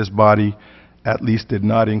that this body at least did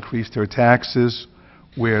not increase their taxes,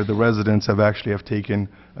 where the residents have taken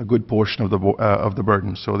a good portion of the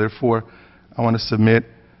burden. So therefore, I want to submit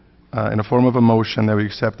in the form of a motion that we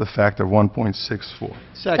accept the factor of 1.64.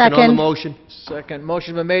 Second on the motion. Second.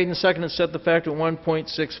 Motion been made and seconded to set the factor at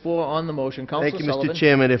 1.64 on the motion. Councilor Thank you, Sullivan? Mr.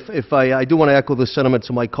 Chairman. If I do want to echo the sentiments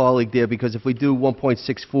of my colleague there, because if we do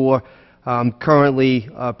 1.64, currently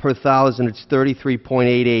per thousand, it's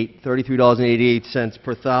 $33.88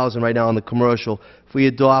 per thousand right now on the commercial. If we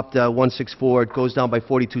adopt 164, it goes down by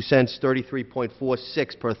 42 cents,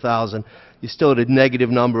 33.46 per thousand. You're still at a negative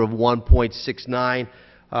number of 1.69.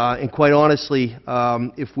 And quite honestly,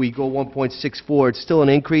 if we go 1.64, it's still an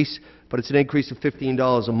increase, but it's an increase of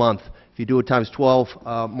 $15 a month. If you do it times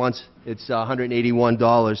 12 months, it's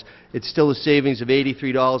 $181. It's still a savings of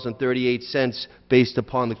 $83.38 based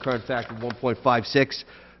upon the current factor of 1.56.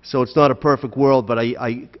 So it's not a perfect world, but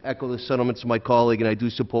I echo the sentiments of my colleague, and I do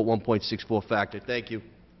support 1.64 factor. Thank you.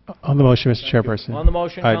 On the motion, Mr. Chairperson. On the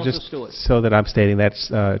motion, Councilor Just Stewart. so that I'm stating that's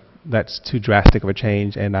too drastic of a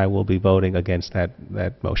change, and I will be voting against that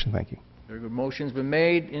motion. Thank you. Very good. Motion's been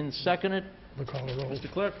made and seconded. We'll call the roll.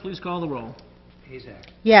 Mr. Clerk, please call the roll. Azak.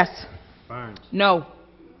 Yes. Barnes. No.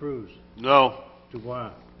 Cruz. No.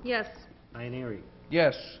 Dubois. Yes. Ioneary.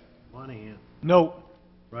 Yes. Monahan. No.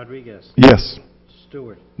 Rodriguez. Yes.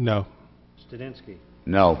 Stewart. No. Studinsky.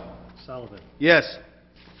 No. Sullivan. Yes.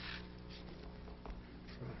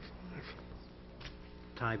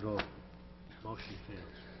 Tie vote. Motion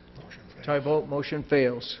fails. Tie vote, motion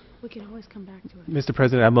fails. We can always come back to it. Mr.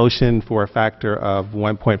 President, I motion for a factor of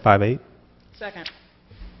 1.58. Second.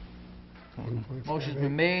 Motion's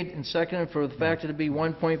been made and seconded for the factor to be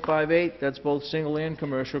 1.58. That's both single and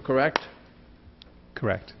commercial, correct?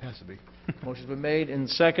 Correct. Has to be. Motion's been made and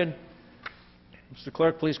second. Mr.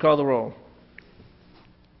 Clerk, please call the roll.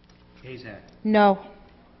 Azak. No.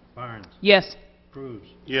 Barnes. Yes. Cruz.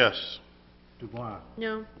 Yes. Dubois.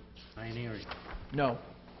 No. Ioneary. No.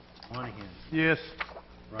 Monahan. Yes.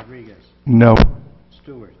 Rodriguez. No.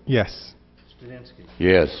 Stewart. Yes. Studinsky.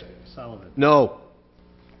 Yes. Sullivan. No.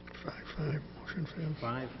 5-5, motion fails.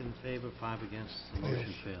 5 in favor, 5 against, the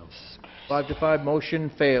motion fails. 5 to 5, motion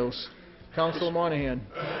fails. Counsel Monahan.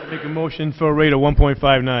 Make a motion for a rate of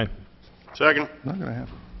 1.59. Second. Not gonna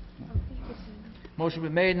happen. Motion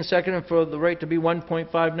been made and seconded for the rate to be 1.59.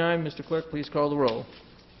 Mr. Clerk, please call the roll.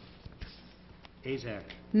 Azak.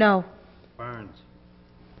 No. Barnes.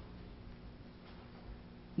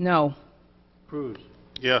 No. Cruz.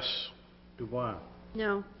 Yes. Dubois.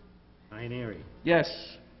 No. Ioneary. Yes.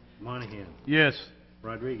 Monahan. Yes.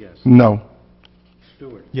 Rodriguez. No.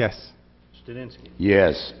 Stewart. Yes. Studinsky.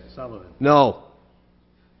 Yes. Sullivan. No.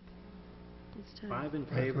 It's tied. 5 in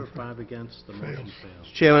favor, 5 against, the motion fails.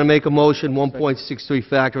 Chairman, I make a motion, 1.63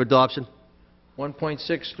 factor adoption.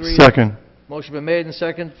 1.63. Second. Motion been made and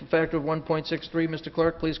seconded for factor of 1.63. Mr.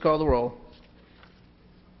 Clerk, please call the roll.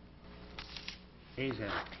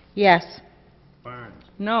 Azak. Yes. Barnes.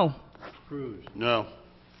 No. Cruz. No.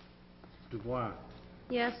 Dubois.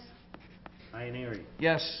 Yes. Ioneary.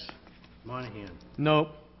 Yes. Monahan. No.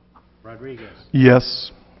 Rodriguez.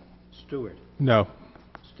 Yes. Stewart. No.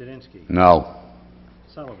 Studinsky. No.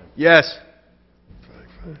 Sullivan. Yes.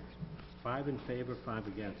 5 in favor, 5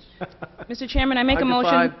 against. Mr. Chairman, I make 5 a to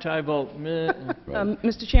motion. 5, tie vote.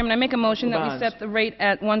 Mr. Chairman, I make a motion that we Bonds. set the rate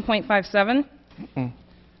at 1.57.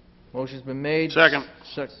 Motion's been made. Second.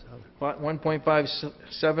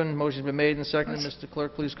 1.57, motion's been made and seconded. Mr.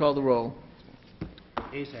 Clerk, please call the roll.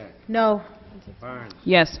 Azak. No. Barnes.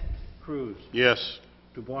 Yes. Cruz. Yes.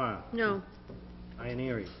 Dubois. No.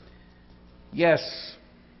 Ioneary. Yes.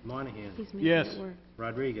 Monahan. He's making Yes. it work.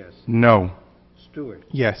 Rodriguez. No. Stewart.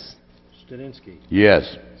 Yes. Studinsky.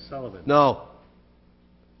 Yes. Sullivan. No.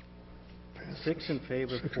 6 in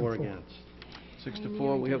favor, 4 against. 6 to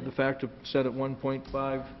 4, we have the factor set at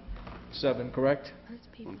 1.57, correct? That's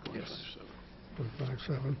paper.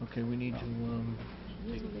 157. Okay, we need to, You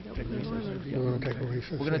want to take a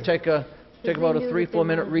recess? we're going to take about a 3-4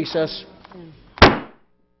 minute recess.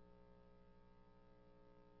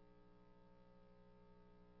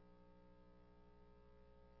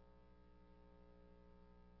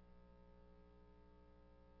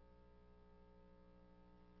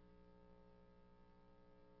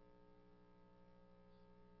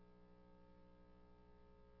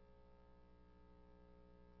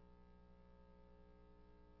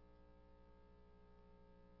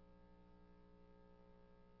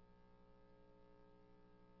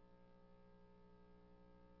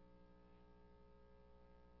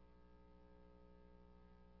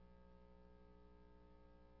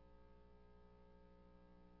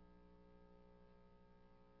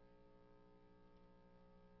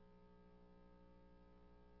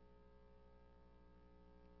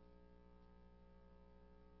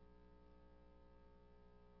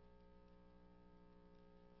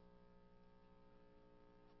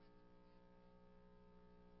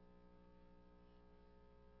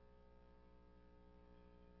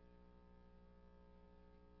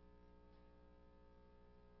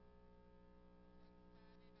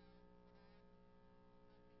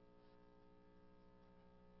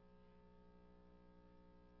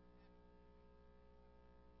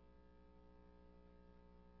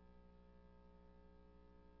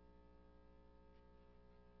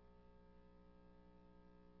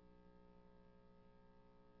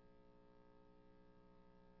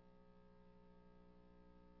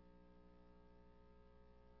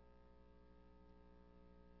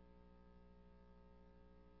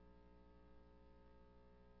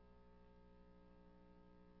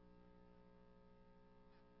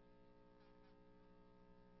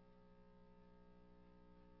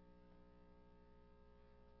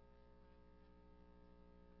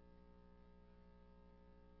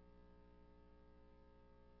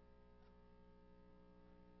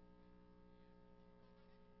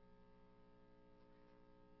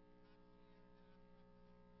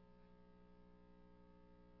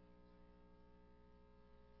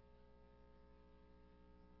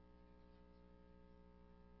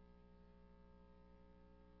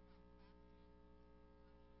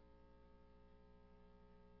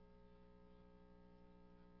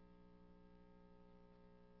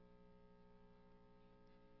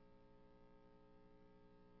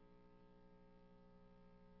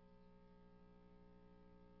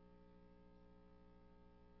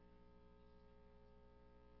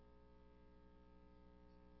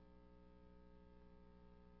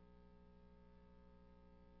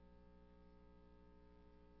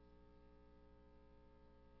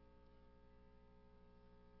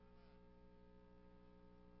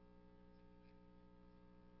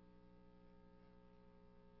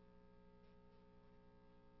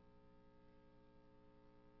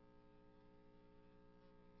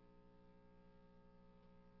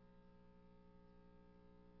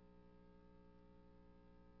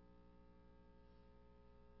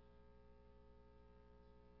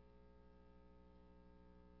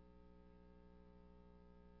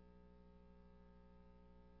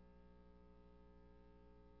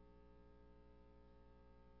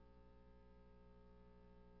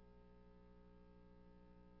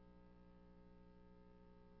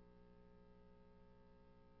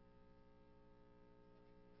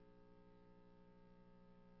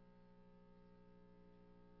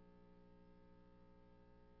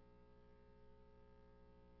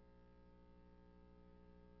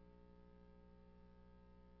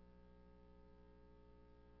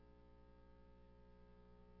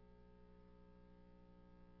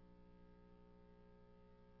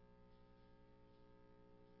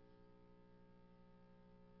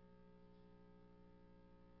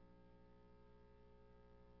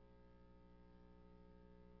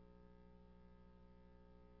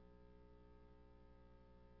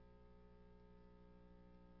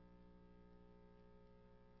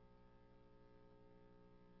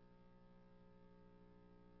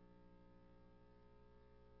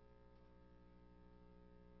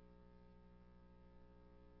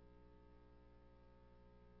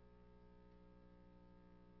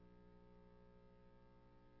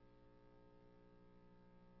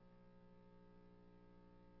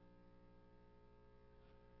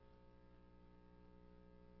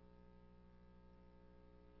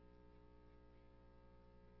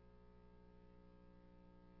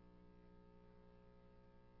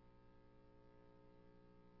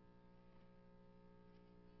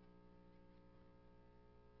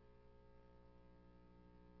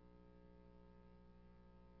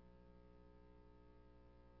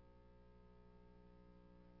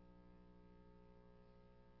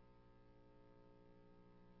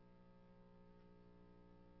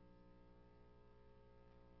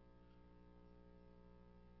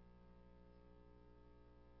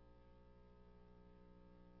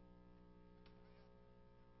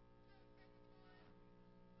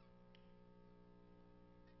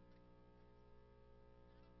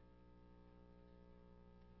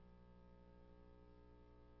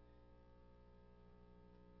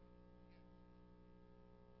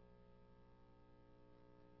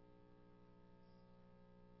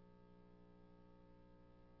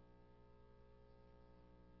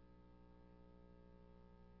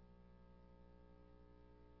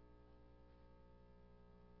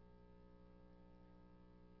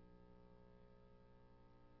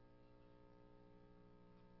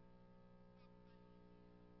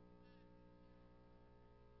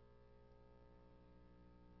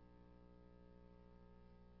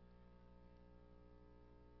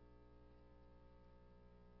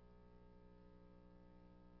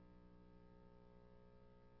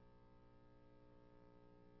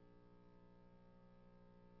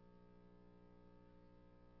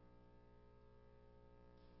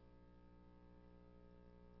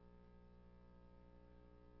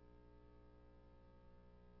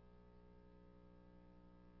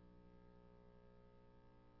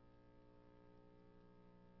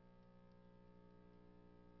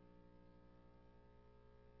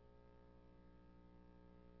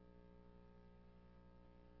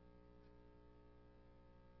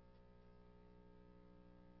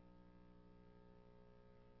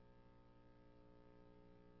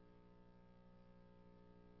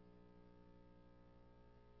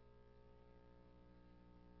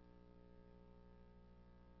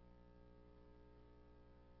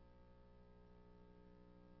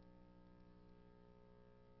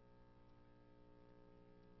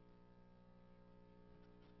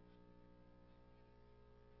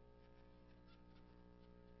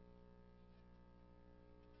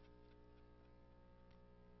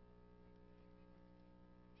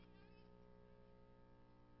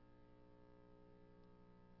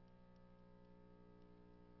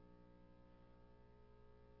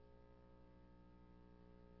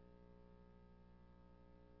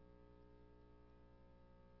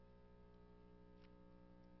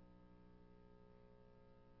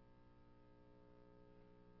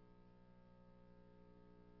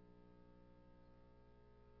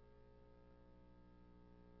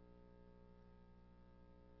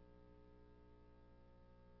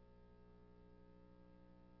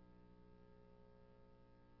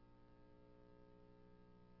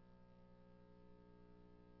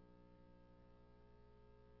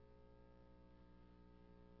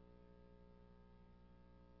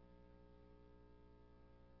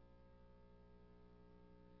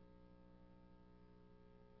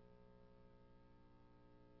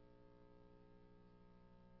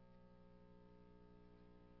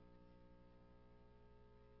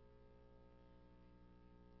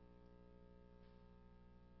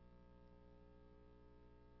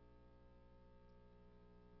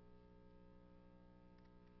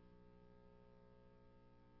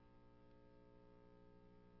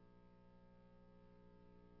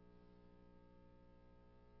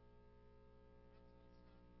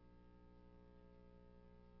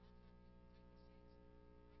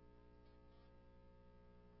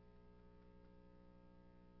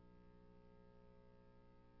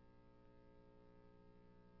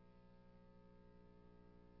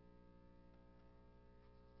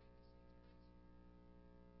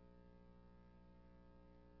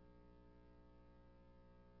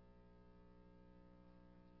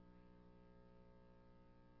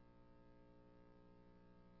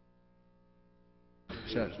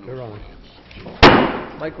 Set. You're on.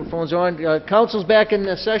 Microphone's on. Council's back in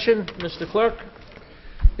the session. Mr. Clerk?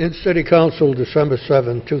 In City Council, December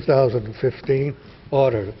 7, 2015,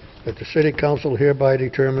 ordered that the City Council hereby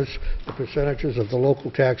determines the percentages of the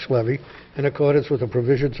local tax levy in accordance with the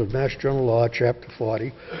provisions of Mass General Law, Chapter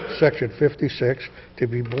 40, Section 56, to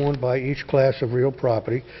be borne by each class of real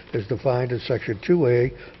property as defined in Section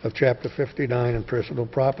 2A of Chapter 59 in personal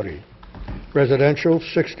property. Residential,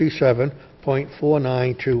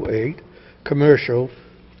 67.4928, commercial,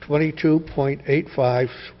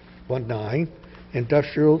 22.8519,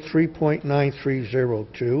 industrial,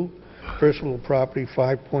 3.9302, personal property,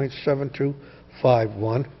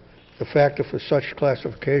 5.7251. The factor for such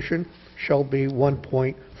classification shall be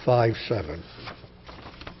 1.57.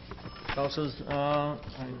 Council's, I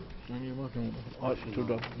need a motion to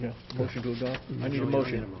adopt, yeah, motion to adopt. I need a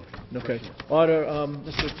motion. Okay. Order,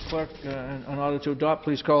 Mr. Clerk, in order to adopt,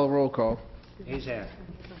 please call a roll call. Azak.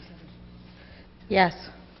 Yes.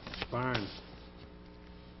 Barnes.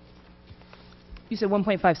 You said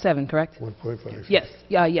 1.57, correct? 1.57. Yes,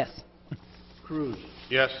 yes. Cruz.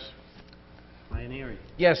 Yes. Ioneary.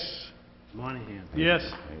 Yes. Monahan. Yes.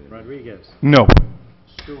 Rodriguez. No.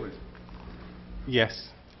 Stewart. Yes.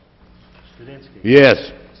 Studinsky.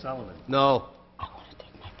 Yes. Sullivan. No.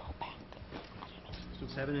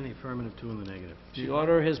 7 in the affirmative, 2 in the negative. The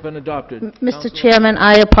order has been adopted. Mr. Council- Chairman,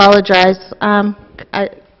 I apologize.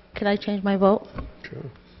 Could I change my vote? Sure.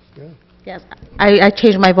 Yeah. Yes, I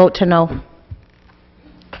changed my vote to no.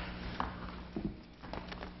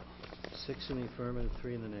 6 in the affirmative,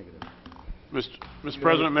 3 in the negative. Mr.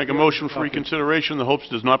 President, make a motion for reconsideration. The hopes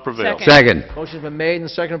does not prevail. Second. Motion's been made and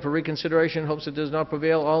seconded for reconsideration. Hopes it does not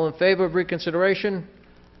prevail. All in favor of reconsideration?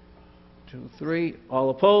 2, 3. All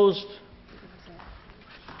opposed?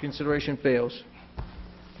 Consideration fails.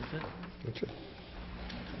 That's it.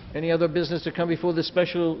 Any other business to come before the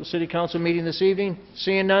special city council meeting this evening?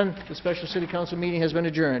 Seeing none, the special city council meeting has been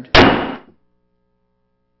adjourned.